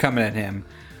 You're coming at him.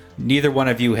 Neither one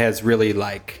of you has really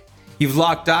you've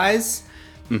locked eyes.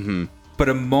 Mm-hmm. But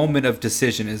a moment of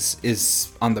decision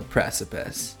is on the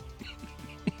precipice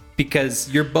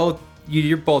because you're both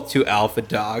two alpha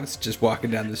dogs just walking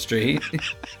down the street,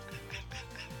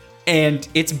 and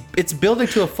it's building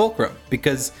to a fulcrum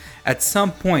because at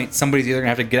some point somebody's either gonna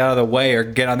have to get out of the way or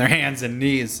get on their hands and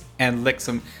knees and lick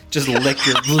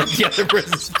the other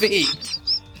person's feet.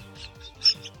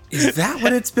 Is that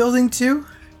what it's building to?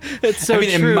 It's so true.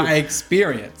 In my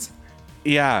experience.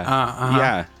 Yeah.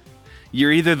 Yeah.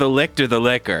 You're either the licked or the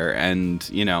licker, and,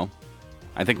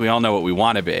 I think we all know what we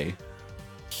want to be.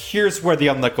 Here's where the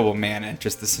Unlickable Man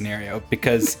enters the scenario,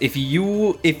 because if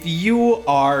you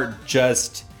are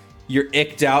just you're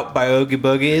icked out by Oogie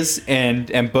Boogies and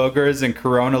boogers and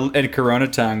Corona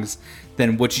tongues,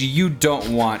 then what you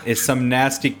don't want is some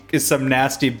nasty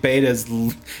beta's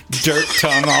dirt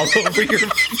tongue all over your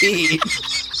feet.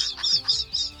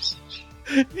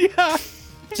 Yeah.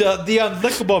 the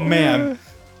Unlickable Man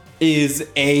is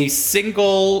a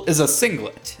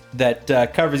singlet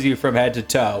that covers you from head to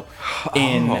toe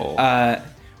in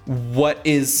what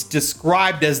is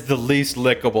described as the least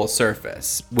lickable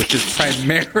surface, which is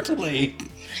primarily,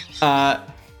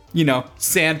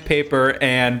 sandpaper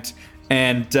and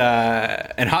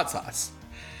hot sauce.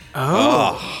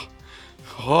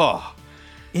 Oh,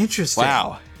 Interesting.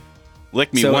 wow.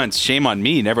 Lick me So- once, shame on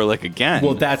me. Never lick again.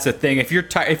 Well, that's the thing. If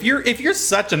you're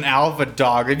such an alpha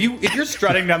dog, if you're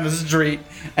strutting down the street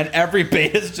and every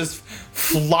bait is just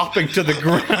flopping to the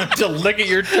ground to lick at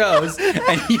your toes,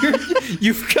 and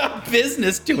you've got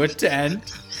business to attend,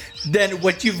 then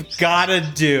what you've got to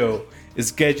do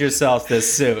is get yourself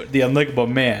this suit, the Unlickable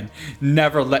Man.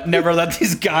 Never let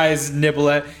these guys nibble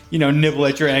at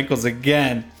your ankles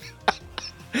again.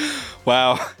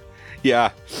 Wow.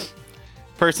 Yeah.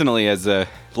 Personally, as a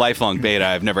lifelong beta,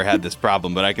 I've never had this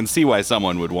problem, but I can see why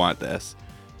someone would want this.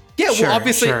 Yeah, Sure,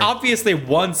 well, sure. obviously,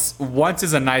 once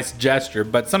is a nice gesture,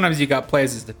 but sometimes you got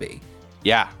places to be.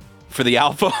 Yeah. For the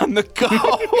alpha on the go.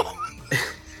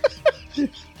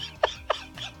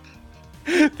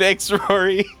 Thanks,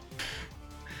 Rory.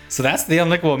 So that's the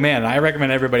Unlickable Man. I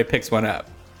recommend everybody picks one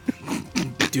up.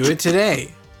 Do it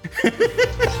today.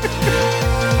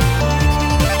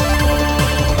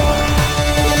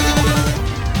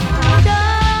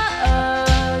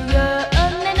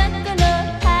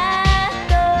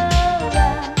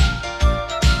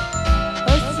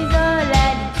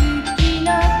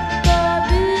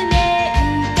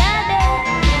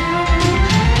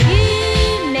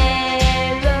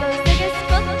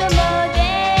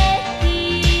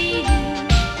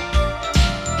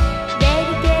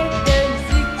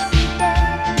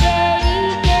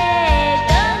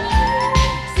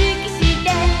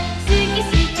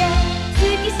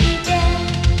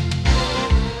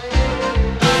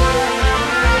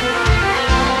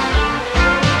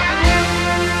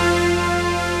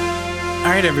 All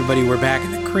right, everybody, we're back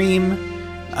in the cream.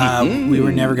 We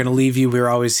were never going to leave you. We were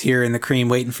always here in the cream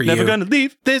waiting for Never you. gonna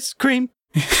leave this cream.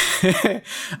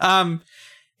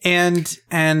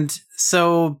 And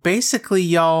so basically,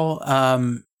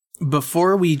 y'all,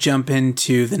 before we jump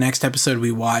into the next episode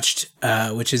we watched,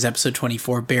 which is episode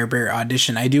 24, Bear Bear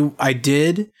Audition, I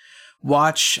did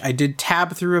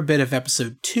tab through a bit of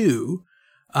episode 2,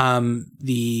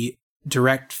 the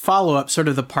direct follow-up, sort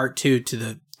of the part 2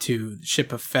 to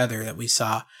Ship of Feather that we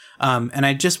saw. And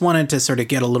I just wanted to sort of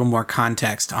get a little more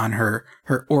context on her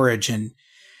origin.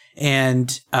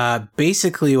 And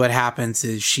basically what happens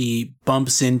is she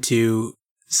bumps into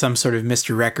some sort of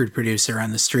Mr. Record producer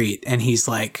on the street, and he's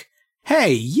like,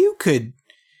 "Hey, you could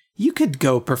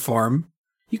go perform.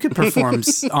 You could perform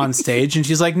on stage." And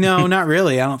she's like, "No, not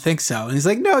really. I don't think so." And he's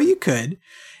like, "No, you could."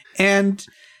 And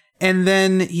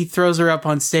then he throws her up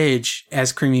on stage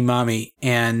as Creamy Mommy,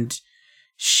 and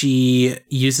she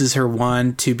uses her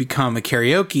wand to become a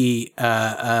karaoke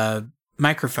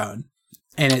microphone,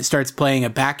 and it starts playing a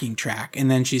backing track, and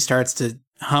then she starts to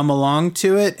hum along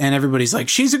to it, and everybody's like,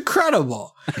 "She's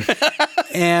incredible."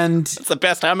 And It's the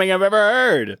best humming I've ever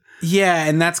heard. yeah,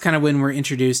 and that's kind of when we're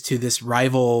introduced to this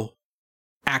rival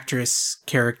actress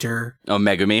character, Oh,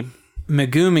 Megumi.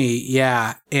 Megumi,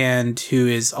 yeah, and who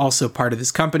is also part of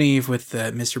this company with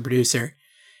the Mr. Producer.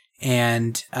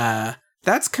 And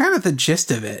that's kind of the gist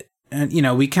of it. And,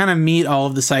 we kind of meet all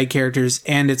of the side characters,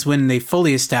 and it's when they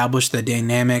fully establish the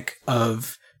dynamic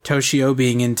of Toshio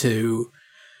being into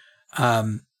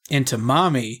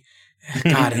Mommy.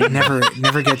 God, it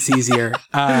never gets easier.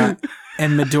 And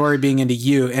Midori being into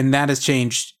you, and that has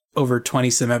changed over 20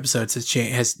 some episodes.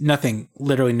 Nothing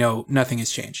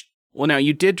has changed. Well, now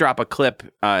you did drop a clip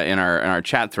in our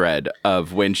chat thread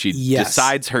of when she Yes.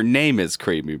 decides her name is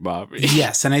Creamy Mommy.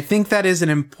 Yes, and I think that is an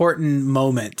important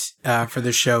moment for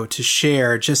the show to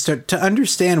share, just to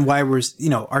understand why we're,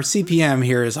 our CPM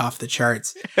here is off the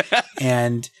charts,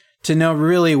 and to know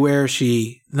really where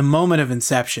the moment of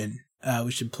inception,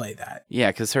 we should play that.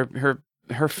 Yeah, because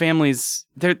her family's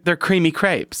they're creamy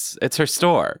crepes. It's her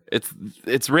store.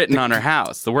 It's written on her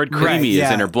house. The word creamy Right, is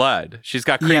yeah. in her blood. She's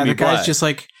got creamy Yeah, the blood. guy's just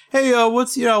like, "Hey,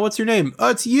 what's your name?" "Oh,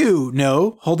 it's you."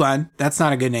 "No, hold on, that's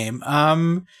not a good name.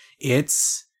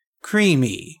 It's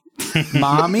Creamy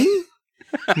Mommy."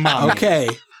 Okay,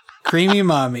 Creamy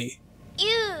Mommy. いえ、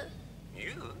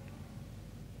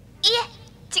違い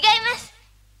ます。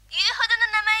言うほどの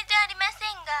名前じゃありません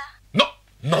が。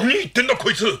何言ってんだこ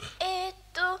いつ。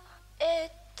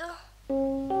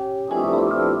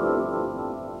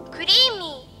ク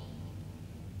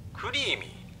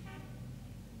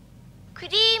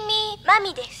リーミーマ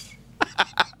ミです。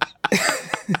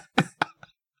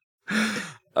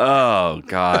 Oh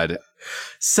God.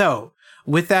 So,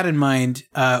 with that in mind,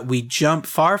 we jump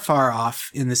far, far off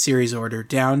in the series order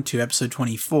down to episode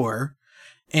 24.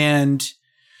 And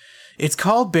it's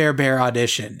called Bear Bear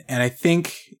Audition. And I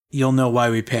think you'll know why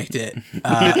we picked it.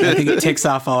 I think it ticks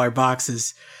off all our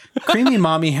boxes. Creamy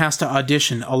Mommy has to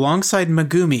audition alongside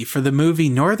Megumi for the movie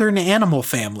Northern Animal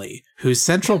Family, whose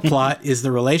central plot is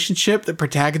the relationship the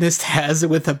protagonist has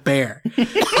with a bear.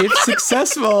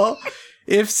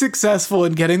 If successful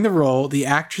in getting the role, the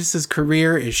actress's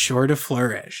career is sure to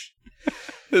flourish.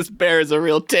 This bear is a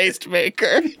real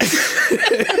tastemaker.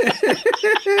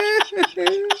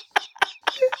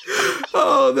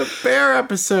 Oh, the bear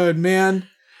episode, man.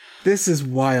 This is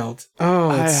wild.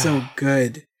 Oh, it's so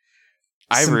good.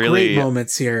 Some great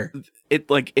moments here.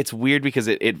 It's weird because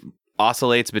it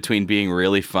oscillates between being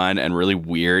really fun and really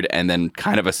weird and then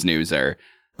kind of a snoozer.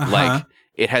 Like,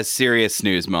 it has serious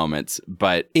snooze moments,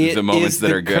 but the moments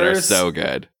that are good are so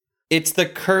good. It's the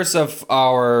curse of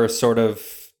our sort of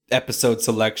episode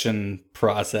selection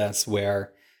process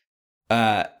where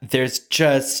there's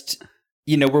just,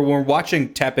 when we're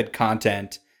watching tepid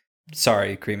content.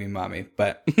 Sorry, Creamy Mommy,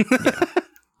 but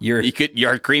your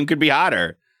cream could be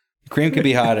hotter. Cream could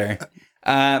be hotter.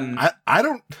 I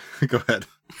don't. Go ahead.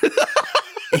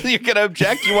 You're gonna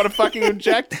object? You want to fucking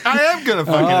object? I am gonna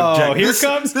fucking object.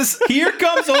 Here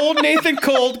comes old Nathan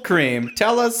Cold Cream.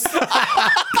 Tell us.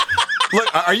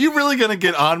 Look, are you really gonna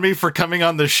get on me for coming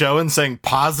on the show and saying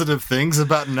positive things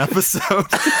about an episode?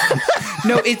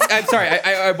 No, I'm sorry.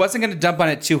 I wasn't gonna dump on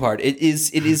it too hard. It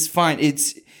is fine.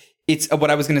 It's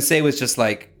what I was gonna say was just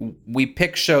like, we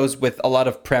pick shows with a lot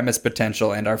of premise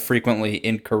potential and are frequently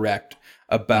incorrect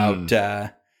about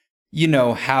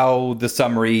how the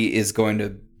summary is going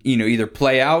to either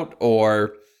play out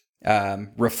or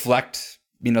reflect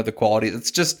the quality.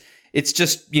 It's just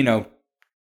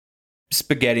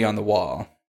spaghetti on the wall.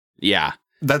 Yeah,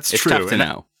 that's it's true. Tough to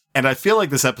know. And I feel like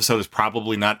this episode is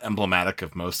probably not emblematic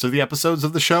of most of the episodes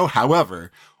of the show.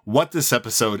 However, what this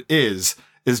episode is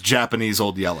Japanese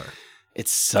Old Yeller.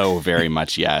 It's so very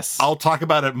much yes. I'll talk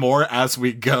about it more as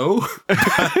we go.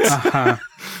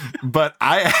 But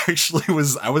I actually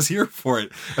was here for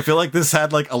it. I feel like this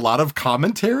had like a lot of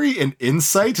commentary and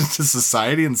insight into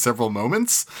society in several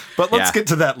moments. But let's get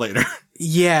to that later.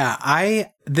 Yeah,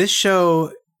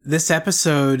 this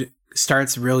episode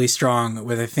starts really strong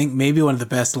with, I think, maybe one of the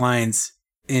best lines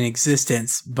in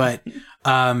existence. But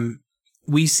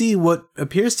we see what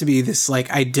appears to be this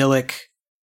like idyllic,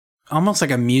 almost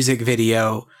like a music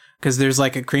video, because there's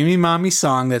like a Creamy Mommy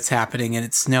song that's happening and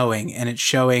it's snowing and it's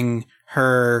showing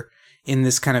her in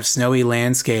this kind of snowy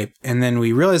landscape. And then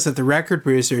we realize that the record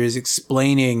producer is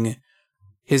explaining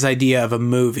his idea of a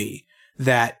movie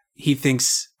that he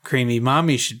thinks Creamy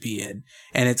Mommy should be in.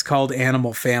 And it's called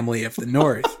Animal Family of the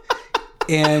North.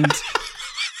 And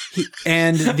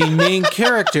the main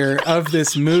character of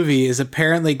this movie is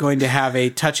apparently going to have a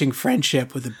touching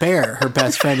friendship with a bear. Her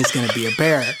best friend is going to be a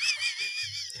bear.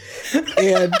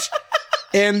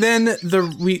 And then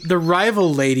the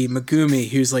rival lady, Megumi,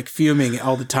 who's like fuming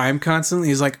all the time constantly,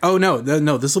 is like, oh no,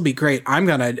 this will be great. I'm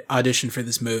going to audition for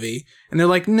this movie. And they're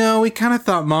like, no, we kind of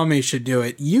thought Mommy should do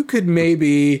it. You could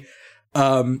maybe,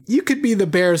 you could be the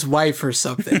bear's wife or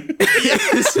something.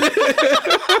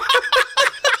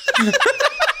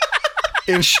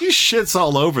 And she shits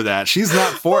all over that. She's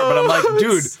not for it, but I'm like,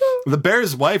 dude, the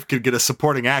bear's wife could get a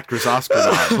supporting actress Oscar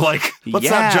nod. Like, let's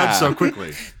not judge so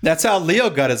quickly. That's how Leo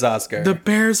got his Oscar. The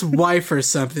bear's wife or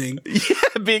something.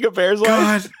 Yeah, being a bear's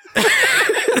wife.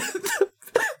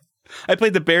 I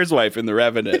played the bear's wife in The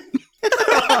Revenant.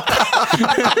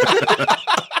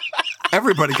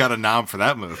 Everybody got a nom for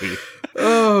that movie.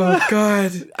 Oh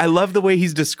God. I love the way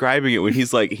he's describing it when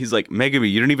he's like, Megumi,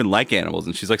 you don't even like animals.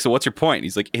 And she's like, so what's your point? And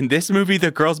he's like, in this movie,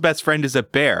 the girl's best friend is a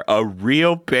bear, a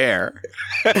real bear.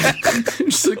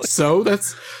 She's like, so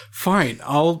that's fine.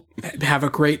 I'll have a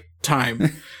great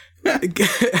time.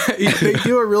 They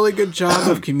do a really good job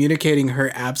of communicating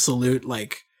her absolute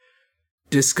like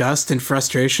disgust and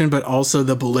frustration, but also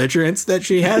the belligerence that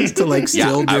she has to like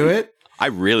still do it. I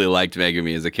really liked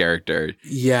Megumi as a character.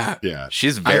 Yeah.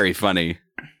 She's very funny.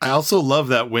 I also love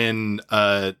that when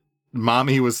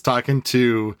Mommy was talking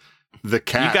to the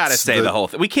cats. You gotta say the whole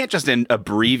thing. We can't just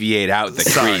abbreviate out the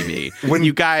creamy. When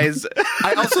you guys,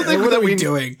 I also think what that are we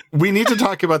doing? We need to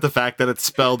talk about the fact that it's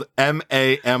spelled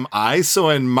M-A-M-I. So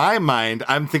in my mind,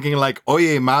 I'm thinking like,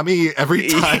 oye, mommy, every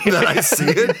time that I see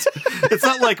it. It's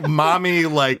not like mommy,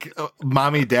 like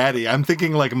mommy, daddy. I'm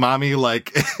thinking like mommy,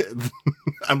 like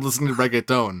I'm listening to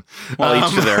reggaeton. Well,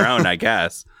 each to their own, I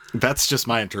guess. That's just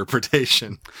my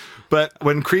interpretation. But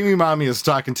when Creamy Mommy is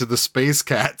talking to the space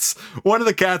cats, one of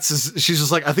the cats she's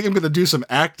just like, I think I'm going to do some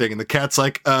acting. And the cat's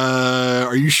like,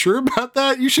 are you sure about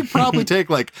that? You should probably take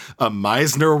like a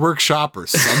Meisner workshop or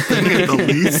something at the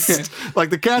least. Like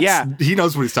the cat's, he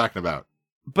knows what he's talking about.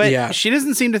 But she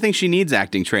doesn't seem to think she needs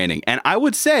acting training. And I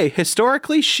would say,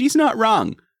 historically, she's not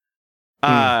wrong.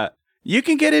 You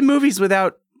can get in movies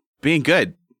without being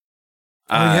good.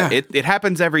 It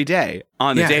happens every day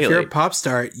on the daily. If you're a pop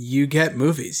star, you get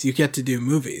movies. You get to do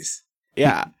movies.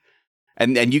 Yeah.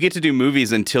 And you get to do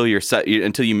movies until you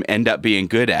end up being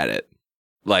good at it.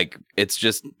 Like, it's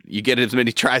just, you get as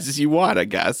many tries as you want, I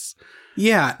guess.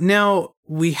 Yeah. Now,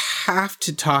 we have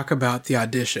to talk about the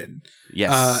audition.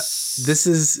 Yes. This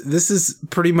is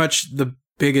pretty much the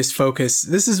biggest focus.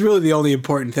 This is really the only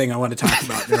important thing I want to talk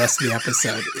about in the rest of the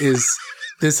episode is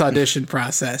this audition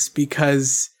process,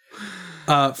 because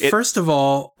first of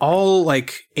all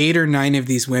like 8 or 9 of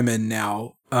these women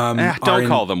now don't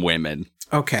call them women.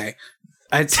 Okay.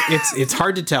 It's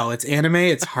hard to tell. It's anime,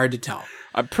 it's hard to tell.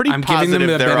 I'm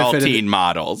positive they're all teen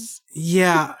models.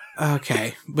 Yeah,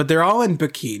 okay. But they're all in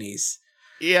bikinis.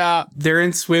 Yeah. They're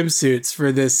in swimsuits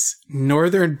for this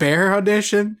Northern Bear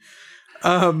audition.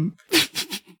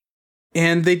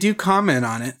 And they do comment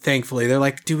on it, thankfully. They're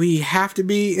like, do we have to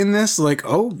be in this? Like,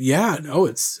 oh, yeah, no,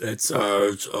 it's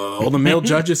all the male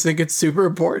judges think it's super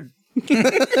important.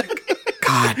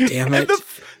 God damn it.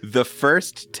 The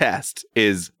first test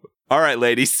is, all right,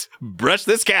 ladies, brush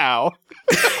this cow.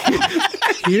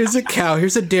 Here's a cow.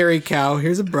 Here's a dairy cow.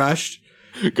 Here's a brush.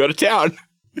 Go to town.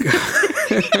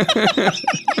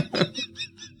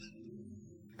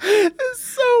 It's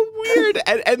so weird.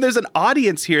 And there's an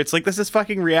audience here. It's like, this is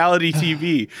fucking reality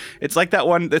TV. It's like that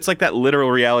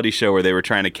literal reality show where they were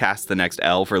trying to cast the next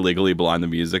Elle for Legally Blonde the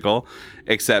musical,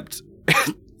 except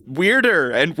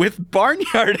weirder and with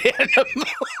barnyard animals.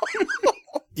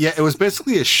 Yeah, it was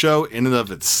basically a show in and of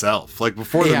itself. Like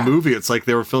before the movie, it's like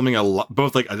they were filming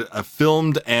both like a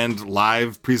filmed and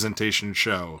live presentation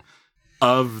show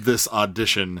of this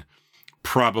audition,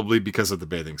 probably because of the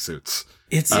bathing suits.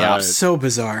 It's so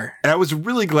bizarre. And I was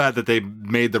really glad that they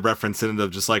made the reference in it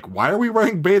of just like, why are we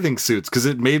wearing bathing suits? Because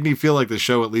it made me feel like the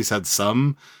show at least had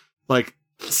some like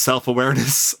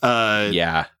self-awareness.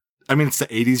 Yeah. I mean, it's the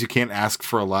 80s. You can't ask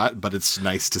for a lot, but it's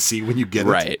nice to see when you get it.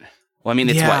 Right. Well, I mean,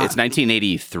 it's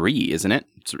 1983, isn't it?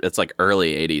 It's like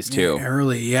early 80s too. Yeah,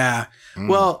 early, yeah.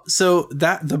 Well, so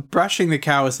the brushing the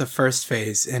cow is the first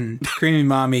phase, and Creamy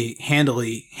Mommy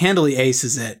handily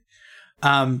aces it.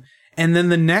 And then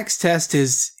the next test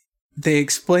is they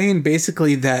explain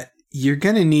basically that you're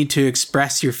going to need to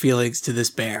express your feelings to this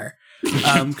bear.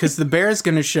 Because the bear is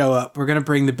going to show up. We're going to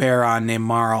bring the bear on named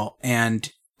Marl, and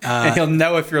he'll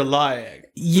know if you're lying.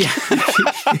 Yeah.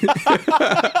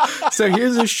 So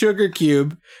here's a sugar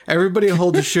cube. Everybody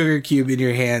hold a sugar cube in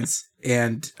your hands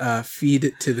and feed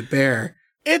it to the bear.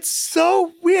 It's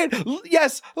so weird.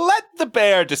 Yes, let the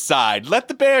bear decide. Let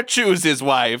the bear choose his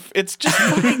wife. It's just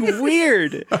fucking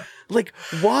weird. Like,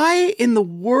 why in the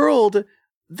world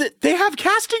they have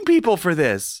casting people for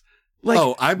this?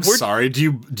 Like, I'm sorry.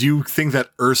 Do you think that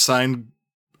Ursine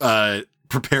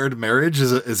prepared marriage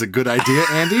is a good idea,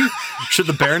 Andy? Should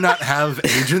the bear not have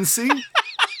agency?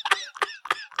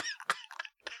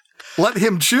 Let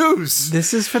him choose.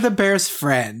 This is for the bear's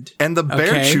friend. And the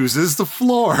bear chooses the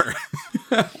floor.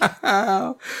 Yeah,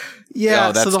 oh,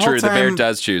 that's so the true. whole time the bear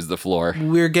does choose the floor.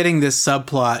 We're getting this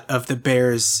subplot of the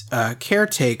bear's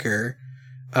caretaker,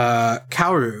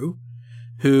 Kaoru,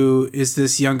 who is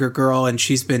this younger girl, and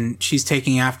she's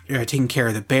taking care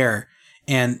of the bear,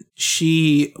 and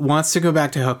she wants to go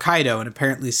back to Hokkaido, and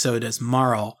apparently so does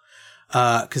Marl,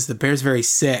 because the bear's very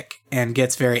sick and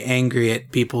gets very angry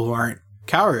at people who aren't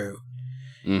Kaoru.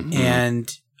 Mm-hmm.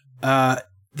 And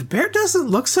the bear doesn't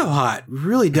look so hot.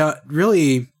 Really,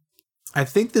 I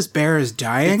think this bear is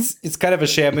dying. It's kind of a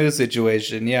Shamu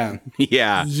situation, yeah.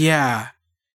 Yeah,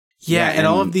 and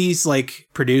all of these like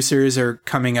producers are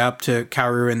coming up to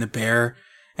Kaoru and the bear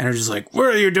and are just like, "What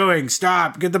are you doing?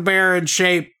 Stop! Get the bear in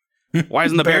shape. Why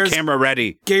isn't the bear camera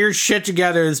ready? Get your shit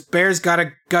together. This bear's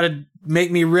gotta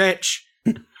make me rich."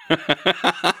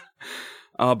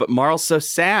 But Marl's so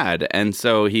sad, and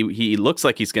so he looks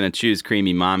like he's going to choose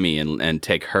Creamy Mommy and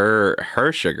take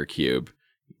her sugar cube,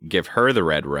 give her the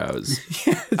red rose.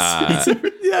 This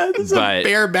is a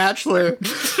bear bachelor.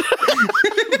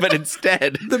 But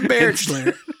instead, the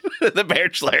Bearchler. The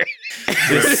Bearchler.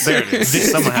 There it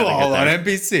is. Someone had to get on that.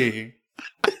 NBC.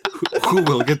 Who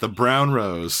will get the brown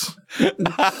rose?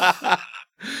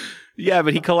 Yeah,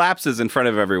 but he collapses in front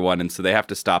of everyone, and so they have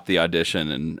to stop the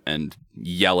audition and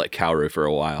yell at Kaoru for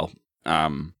a while.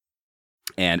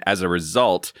 And as a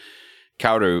result,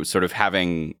 Kaoru sort of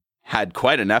having had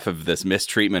quite enough of this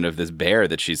mistreatment of this bear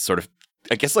that she's sort of,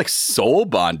 I guess, like soul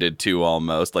bonded to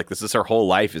almost. Like this is her whole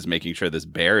life, is making sure this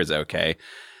bear is okay.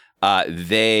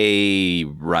 They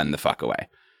run the fuck away.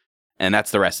 And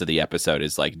that's the rest of the episode,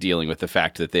 is like dealing with the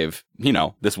fact that they've,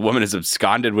 this woman is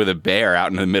absconded with a bear out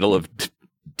in the middle of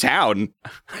town,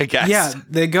 I guess. Yeah,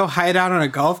 they go hide out on a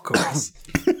golf course.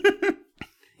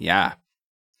 Yeah.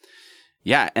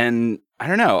 Yeah, and I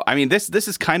don't know. I mean, this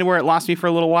is kind of where it lost me for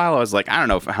a little while. I was like, I don't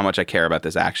know how much I care about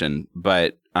this action,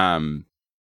 but I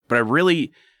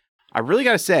really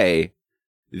got to say,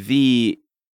 the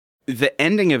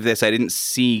ending of this I didn't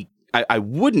see. I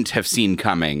wouldn't have seen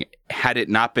coming had it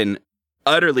not been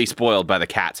utterly spoiled by the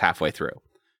cats halfway through.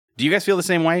 Do you guys feel the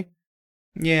same way?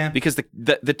 Yeah. Because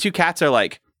the two cats are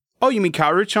like, oh, you mean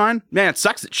Kaoru-chan? Man, it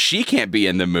sucks that she can't be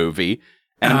in the movie.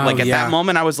 And at that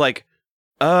moment, I was like,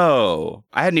 oh,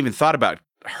 I hadn't even thought about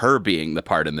her being the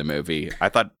part in the movie. I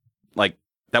thought like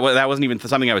that wasn't even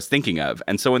something I was thinking of.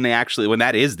 And so when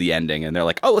that is the ending and they're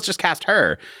like, oh, let's just cast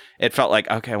her, it felt like,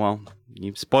 okay, well,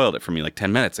 you spoiled it for me like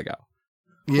 10 minutes ago.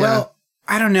 Yeah. Well,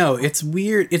 I don't know. It's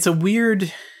weird. It's a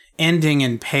weird ending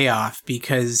and payoff,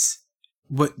 because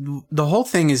what the whole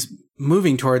thing is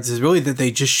moving towards is really that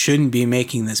they just shouldn't be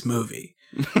making this movie.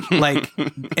 Like,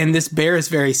 and this bear is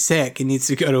very sick and needs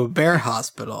to go to a bear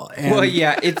hospital. And Well,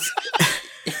 yeah, it's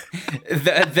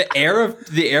the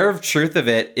air of truth of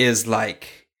it is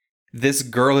like, this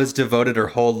girl has devoted her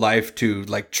whole life to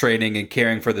like training and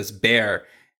caring for this bear,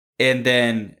 and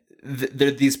then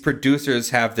these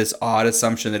producers have this odd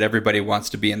assumption that everybody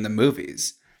wants to be in the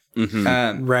movies.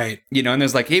 Mm-hmm. right. And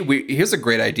there's like, hey, here's a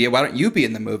great idea. Why don't you be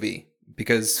in the movie?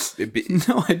 Because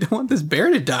No, I don't want this bear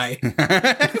to die.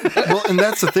 Well, and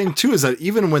that's the thing too, is that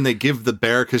even when they give the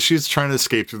bear, because she's trying to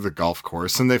escape through the golf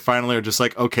course, and they finally are just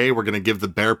like, okay, we're going to give the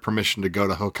bear permission to go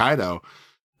to Hokkaido.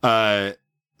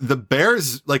 The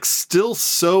bear's like still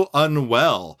so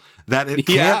unwell that it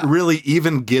can't really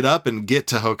even get up and get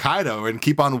to Hokkaido and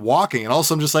keep on walking. And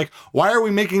also I'm just like, why are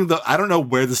we making I don't know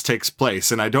where this takes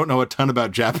place, and I don't know a ton about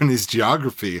Japanese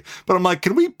geography, but I'm like,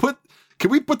 can we put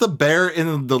the bear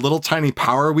in the little tiny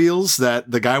Power Wheels that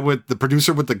the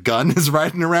producer with the gun is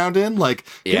riding around in? Like,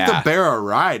 give the bear a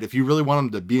ride if you really want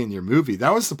him to be in your movie.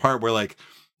 That was the part where like,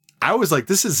 I was like,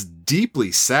 this is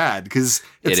deeply sad, because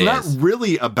it's not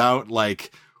really about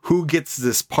like who gets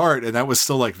this part, and that was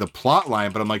still like the plot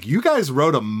line, but I'm like, you guys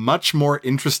wrote a much more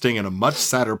interesting and a much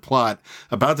sadder plot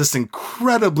about this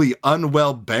incredibly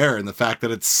unwell bear and the fact that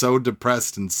it's so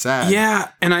depressed and sad. Yeah,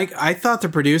 and I thought the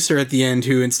producer at the end,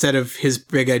 who instead of his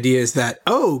big idea is that,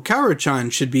 oh,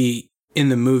 Kaoru-chan should be in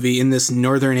the movie, in this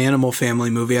Northern Animal Family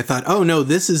movie, I thought, oh no,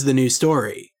 this is the new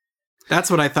story.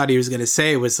 That's what I thought he was going to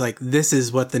say, was like, this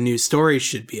is what the new story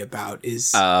should be about,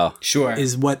 is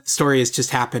what story has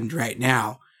just happened right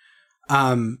now.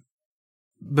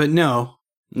 But no,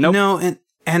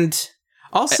 and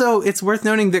also it's worth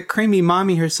noting that Creamy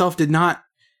Mommy herself did not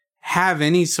have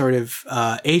any sort of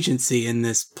agency in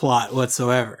this plot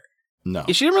whatsoever. No,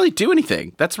 she didn't really do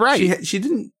anything. That's right. She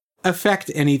didn't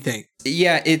affect anything.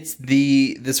 Yeah, it's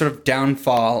the sort of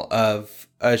downfall of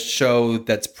a show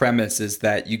that's premise is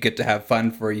that you get to have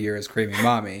fun for a year as Creamy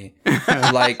Mommy.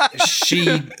 Like,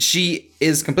 she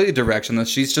is completely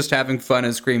directionless. She's just having fun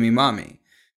as Creamy Mommy.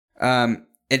 And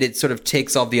it sort of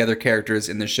takes all the other characters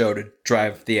in the show to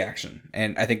drive the action.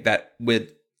 And I think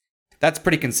that's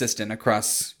pretty consistent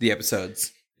across the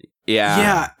episodes. Yeah.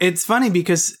 Yeah, it's funny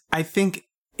because I think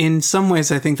in some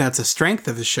ways, I think that's a strength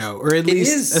of the show, or at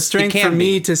least a strength for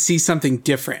me to see something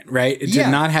different, right? It did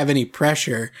not have any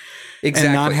pressure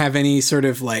and not have any sort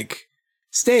of like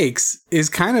stakes is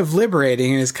kind of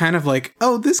liberating, and is kind of like,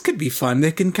 oh, this could be fun.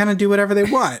 They can kind of do whatever they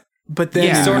want. But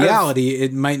then in reality,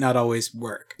 it might not always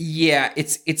work. Yeah,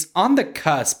 it's on the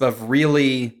cusp of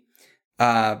really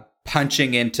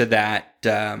punching into that,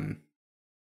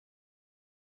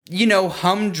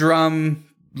 humdrum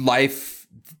life.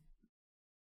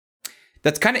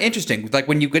 That's kind of interesting. Like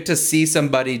when you get to see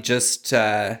somebody just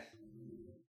sort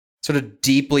of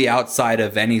deeply outside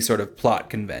of any sort of plot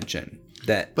convention.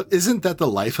 But isn't that the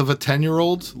life of a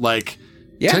 10-year-old? Like,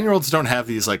 10-year-olds don't have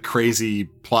these like crazy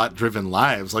plot-driven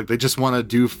lives. Like, they just want to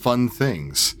do fun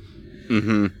things.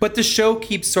 Mm-hmm. But the show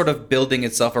keeps sort of building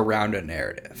itself around a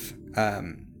narrative.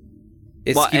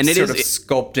 It keeps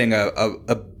sculpting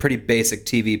a pretty basic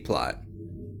TV plot.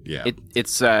 Yeah.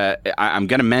 I'm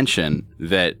going to mention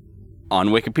that on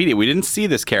Wikipedia, we didn't see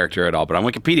this character at all, but on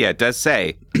Wikipedia it does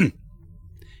say,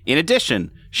 in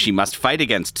addition, she must fight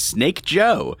against Snake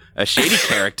Joe, a shady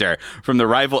character from the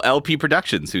rival LP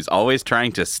Productions who's always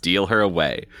trying to steal her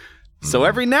away. So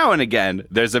every now and again,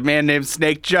 there's a man named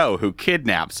Snake Joe who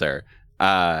kidnaps her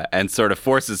and sort of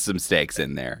forces some stakes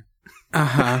in there.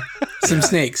 Some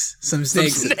snakes. Some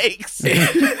snakes.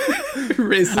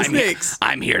 Raise the snakes.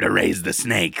 I'm here to raise the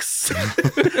snakes.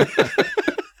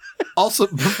 Also,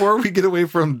 before we get away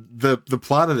from the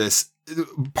plot of this,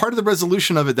 part of the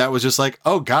resolution of it that was just like,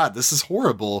 oh God, this is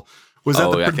horrible, was that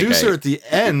the producer at the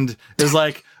end is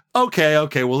like,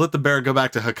 okay, we'll let the bear go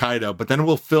back to Hokkaido, but then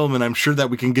we'll film, and I'm sure that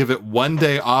we can give it one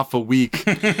day off a week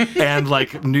and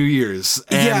like New Year's.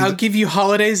 And I'll give you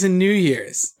holidays and New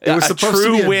Year's. It was a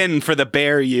true win for the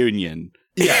bear union.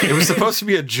 Yeah, it was supposed to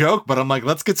be a joke, but I'm like,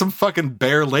 let's get some fucking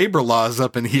bear labor laws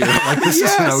up in here. Like, this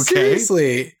isn't okay.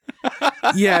 Seriously.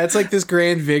 Yeah, it's like this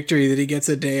grand victory that he gets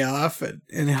a day off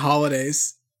and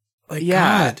holidays. Like,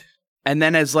 God. And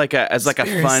then as like a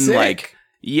fun, sick. like,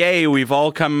 yay, we've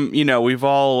all come, we've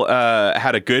all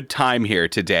had a good time here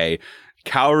today.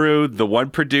 Kaoru, the one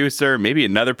producer, maybe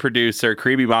another producer,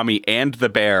 Creamy Mommy, and the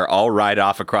bear all ride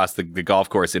off across the golf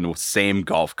course in the same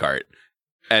golf cart.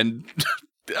 And,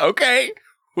 okay,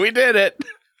 we did it.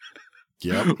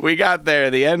 Yep. We got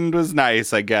there. The end was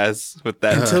nice, I guess, with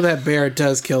that. Until that bear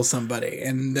does kill somebody,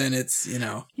 and then it's,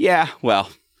 Yeah,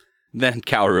 well, then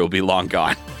Kaoru will be long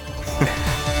gone.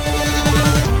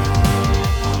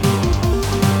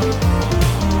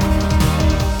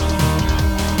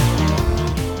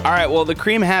 All right, well, the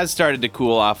cream has started to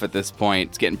cool off at this point.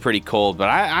 It's getting pretty cold, but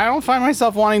I don't find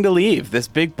myself wanting to leave. This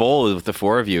big bowl with the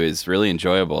four of you is really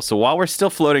enjoyable. So while we're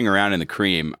still floating around in the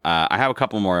cream, I have a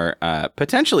couple more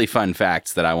potentially fun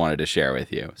facts that I wanted to share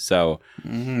with you. So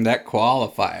that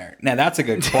qualifier. Now, that's a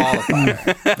good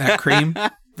qualifier. that cream,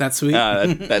 that's sweet.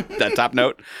 That top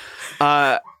note.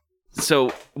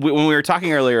 So when we were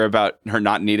talking earlier about her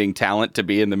not needing talent to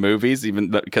be in the movies,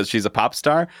 even because she's a pop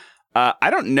star, I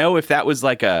don't know if that was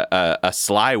like a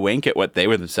sly wink at what they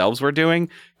themselves were doing,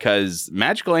 because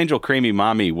Magical Angel Creamy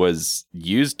Mommy was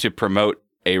used to promote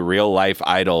a real life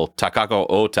idol, Takako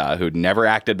Ota, who'd never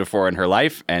acted before in her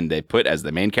life, and they put as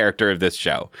the main character of this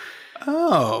show.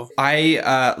 Oh,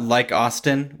 I like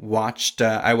Austin I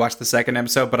watched the second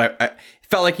episode, but I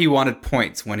felt like he wanted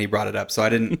points when he brought it up, so I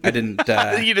didn't.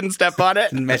 You didn't step on it.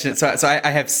 Didn't mention it. So I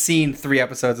have seen 3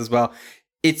 episodes as well.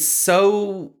 It's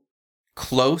so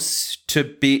close to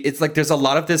be. It's like there's a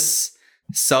lot of this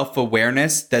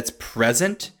self-awareness that's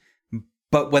present,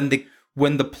 but when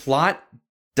the plot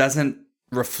doesn't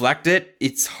reflect it,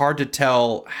 it's hard to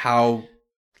tell how.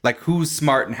 Like, who's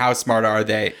smart and how smart are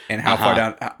they, and how far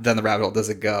down the rabbit hole does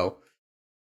it go?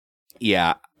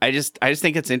 Yeah, I just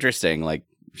think it's interesting. Like,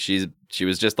 she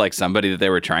was just like somebody that they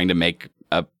were trying to make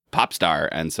a pop star,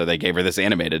 and so they gave her this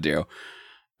anime to do.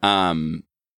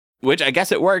 Which I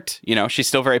guess it worked. She's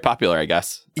still very popular, I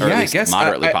guess. Or at least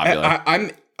moderately popular.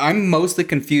 I'm mostly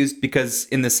confused because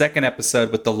in the second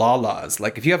episode with the Lalas,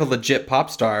 like, if you have a legit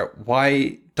pop star,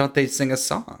 why don't they sing a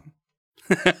song?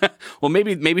 Well,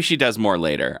 maybe she does more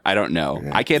later. I don't know.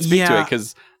 I can't speak to it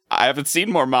because I haven't seen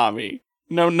more Mommy.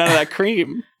 No, none of that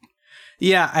cream.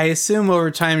 Yeah, I assume over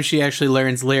time she actually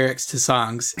learns lyrics to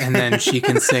songs and then she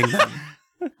can sing them.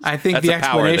 I think That's the a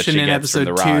power that explanation she in gets from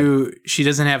episode the 2, she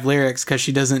doesn't have lyrics because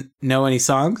she doesn't know any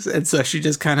songs, and so she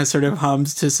just kind of sort of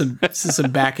hums to some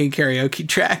backing karaoke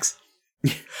tracks.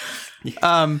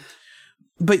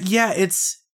 But yeah,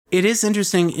 it is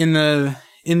interesting in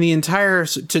the entire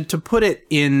to put it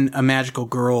in a magical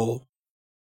girl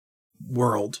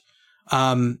world.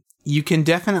 You can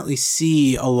definitely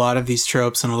see a lot of these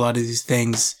tropes and a lot of these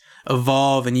things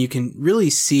evolve, and you can really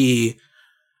see.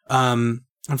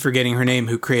 I'm forgetting her name,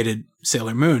 who created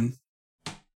Sailor Moon.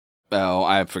 Oh,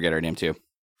 I forget her name too.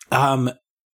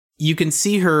 You can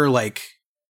see her like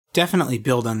definitely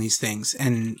build on these things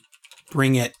and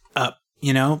bring it up,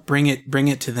 bring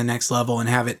it to the next level and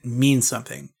have it mean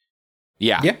something.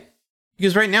 Yeah.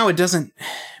 Because right now it doesn't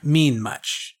mean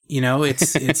much.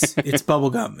 It's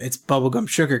bubblegum. It's bubblegum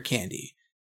sugar candy.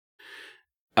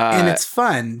 And it's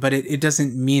fun, but it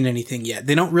doesn't mean anything yet.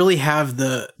 They don't really have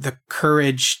the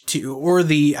courage to, or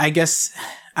I guess,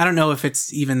 I don't know if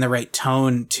it's even the right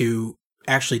tone to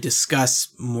actually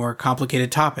discuss more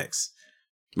complicated topics.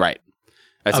 Right.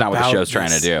 That's not what the show's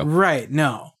trying to do. Right,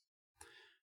 no.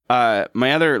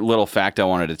 My other little fact I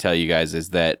wanted to tell you guys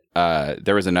is that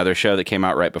there was another show that came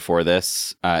out right before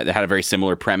this that had a very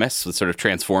similar premise, with sort of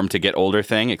transformed to get older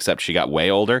thing, except she got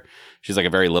way older. She's like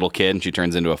a very little kid and she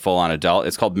turns into a full-on adult.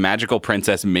 It's called Magical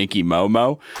Princess Minky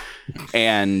Momo.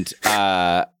 And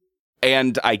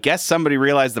And I guess somebody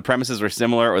realized the premises were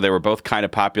similar, or they were both kind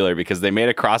of popular because they made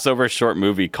a crossover short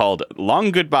movie called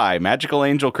Long Goodbye, Magical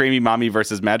Angel Creamy Mommy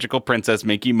versus Magical Princess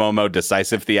Minky Momo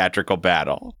Decisive Theatrical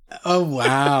Battle. Oh,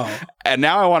 wow. And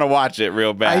now I want to watch it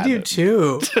real bad. I do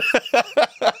too.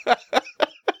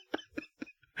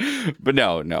 But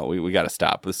no, we got to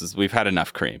stop. We've had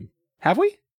enough cream. Have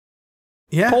we?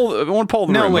 Yeah. I want to poll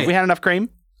the room. Wait. Have we had enough cream?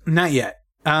 Not yet.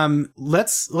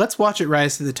 Let's watch it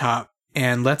rise to the top,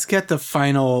 and let's get the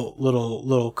final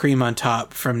little cream on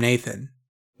top from Nathan.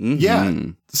 Mm-hmm. Yeah.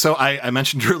 So I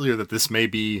mentioned earlier that this may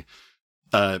be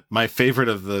my favorite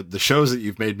of the shows that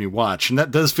you've made me watch, and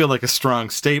that does feel like a strong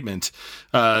statement,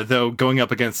 though going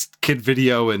up against Kid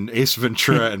Video and Ace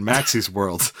Ventura and Maxie's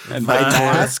World. And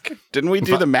Mask? Didn't we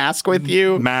do the Mask with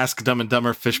you? Mask, Dumb and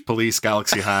Dumber, Fish Police,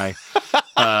 Galaxy High,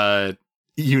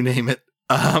 you name it.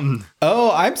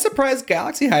 Oh, I'm surprised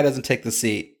Galaxy High doesn't take the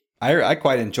seat. I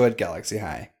quite enjoyed Galaxy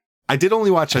High. I did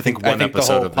only watch, I think one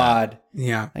episode the whole of pod. that.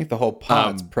 Yeah. I think the whole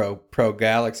pod's pro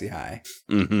Galaxy High.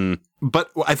 Mm-hmm.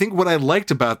 But I think what I liked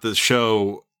about the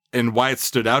show and why it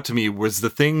stood out to me was the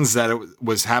things that it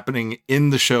was happening in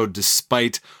the show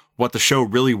despite what the show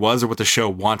really was or what the show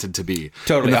wanted to be.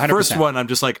 Totally, In the 100%. first one, I'm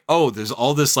just like, oh, there's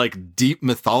all this like deep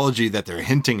mythology that they're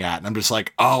hinting at. And I'm just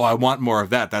like, oh, I want more of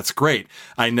that. That's great.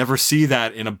 I never see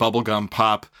that in a bubblegum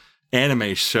pop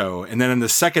anime show. And then in the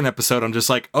second episode, I'm just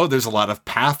like, oh, there's a lot of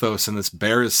pathos and this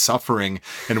bear is suffering.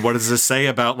 And what does this say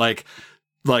about like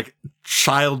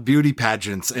child beauty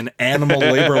pageants and animal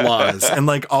labor laws and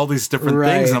like all these different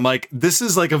things. And I'm like, this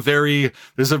is like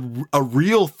there's a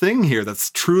real thing here that's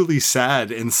truly sad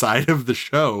inside of the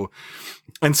show.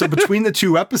 And so between the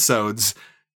two episodes,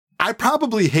 I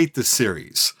probably hate this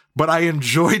series, but I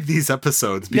enjoyed these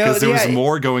episodes because there was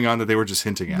more going on that they were just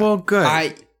hinting at. Well, good.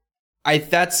 I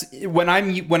that's when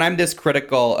I'm this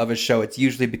critical of a show, it's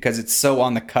usually because it's so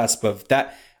on the cusp of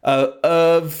that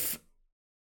of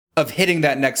hitting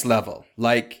that next level.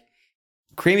 Like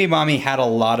Creamy Mommy had a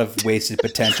lot of wasted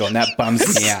potential, and that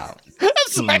bums me out.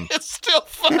 That's why it's still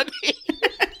funny.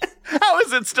 How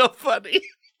is it still funny?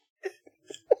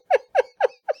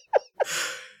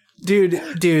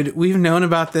 Dude, we've known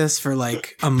about this for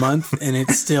like a month, and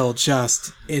it's still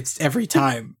it's every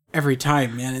time,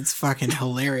 man. It's fucking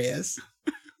hilarious.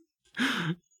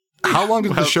 How long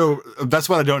did the show? That's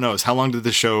what I don't know. Is how long did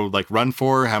the show like run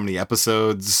for? How many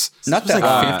episodes? Not It was that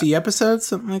like 50 episodes,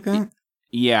 something like that.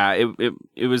 Yeah,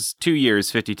 it was 2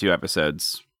 years, 52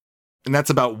 episodes. And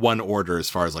that's about one order as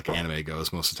far as like anime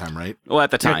goes most of the time, right? Well, at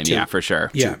the time, two. yeah, for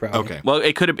sure. Yeah. Okay. Well,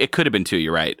 it could have been 2.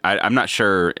 You're right. I'm not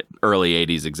sure early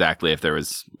 80s exactly if there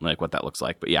was like what that looks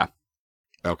like, but yeah.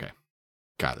 Okay.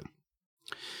 Got it.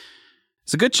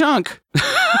 It's a good chunk.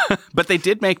 But they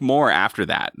did make more after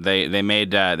that. They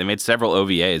made several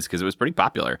OVAs because it was pretty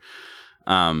popular.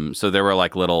 So there were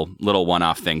like little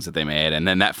one-off things that they made, and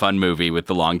then that fun movie with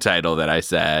the long title that I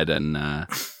said, and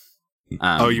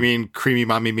oh, you mean Creamy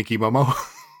Mommy Mickey Momo?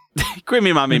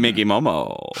 Creamy Mommy Mickey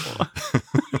Momo.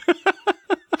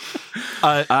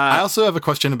 I also have a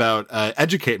question about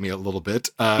educate me a little bit.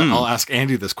 I'll ask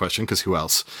Andy this question because who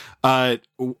else?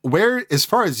 Where, as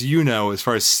far as you know, as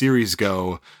far as series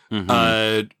go,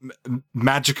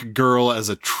 Magic Girl as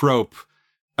a trope,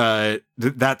 did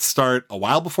that start a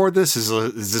while before this?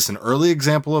 Is this an early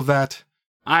example of that?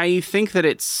 I think that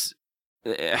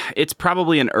it's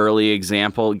probably an early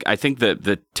example. I think that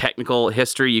the technical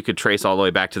history you could trace all the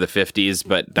way back to the 50s,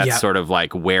 but that's sort of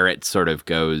like where it sort of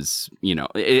goes, you know,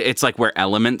 it's like where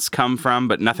elements come from,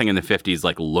 but nothing in the 50s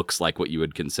like looks like what you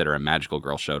would consider a Magical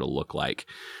Girl show to look like.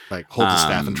 Like holds the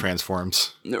staff and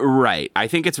transforms. Right. I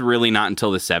think it's really not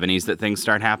until the 70s that things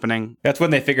start happening. That's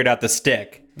when they figured out the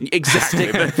stick.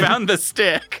 Exactly. They found the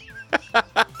stick.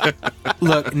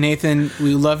 Look, Nathan,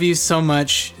 we love you so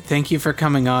much. Thank you for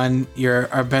coming on. You're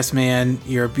our best man.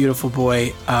 You're a beautiful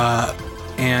boy.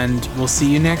 And we'll see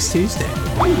you next Tuesday.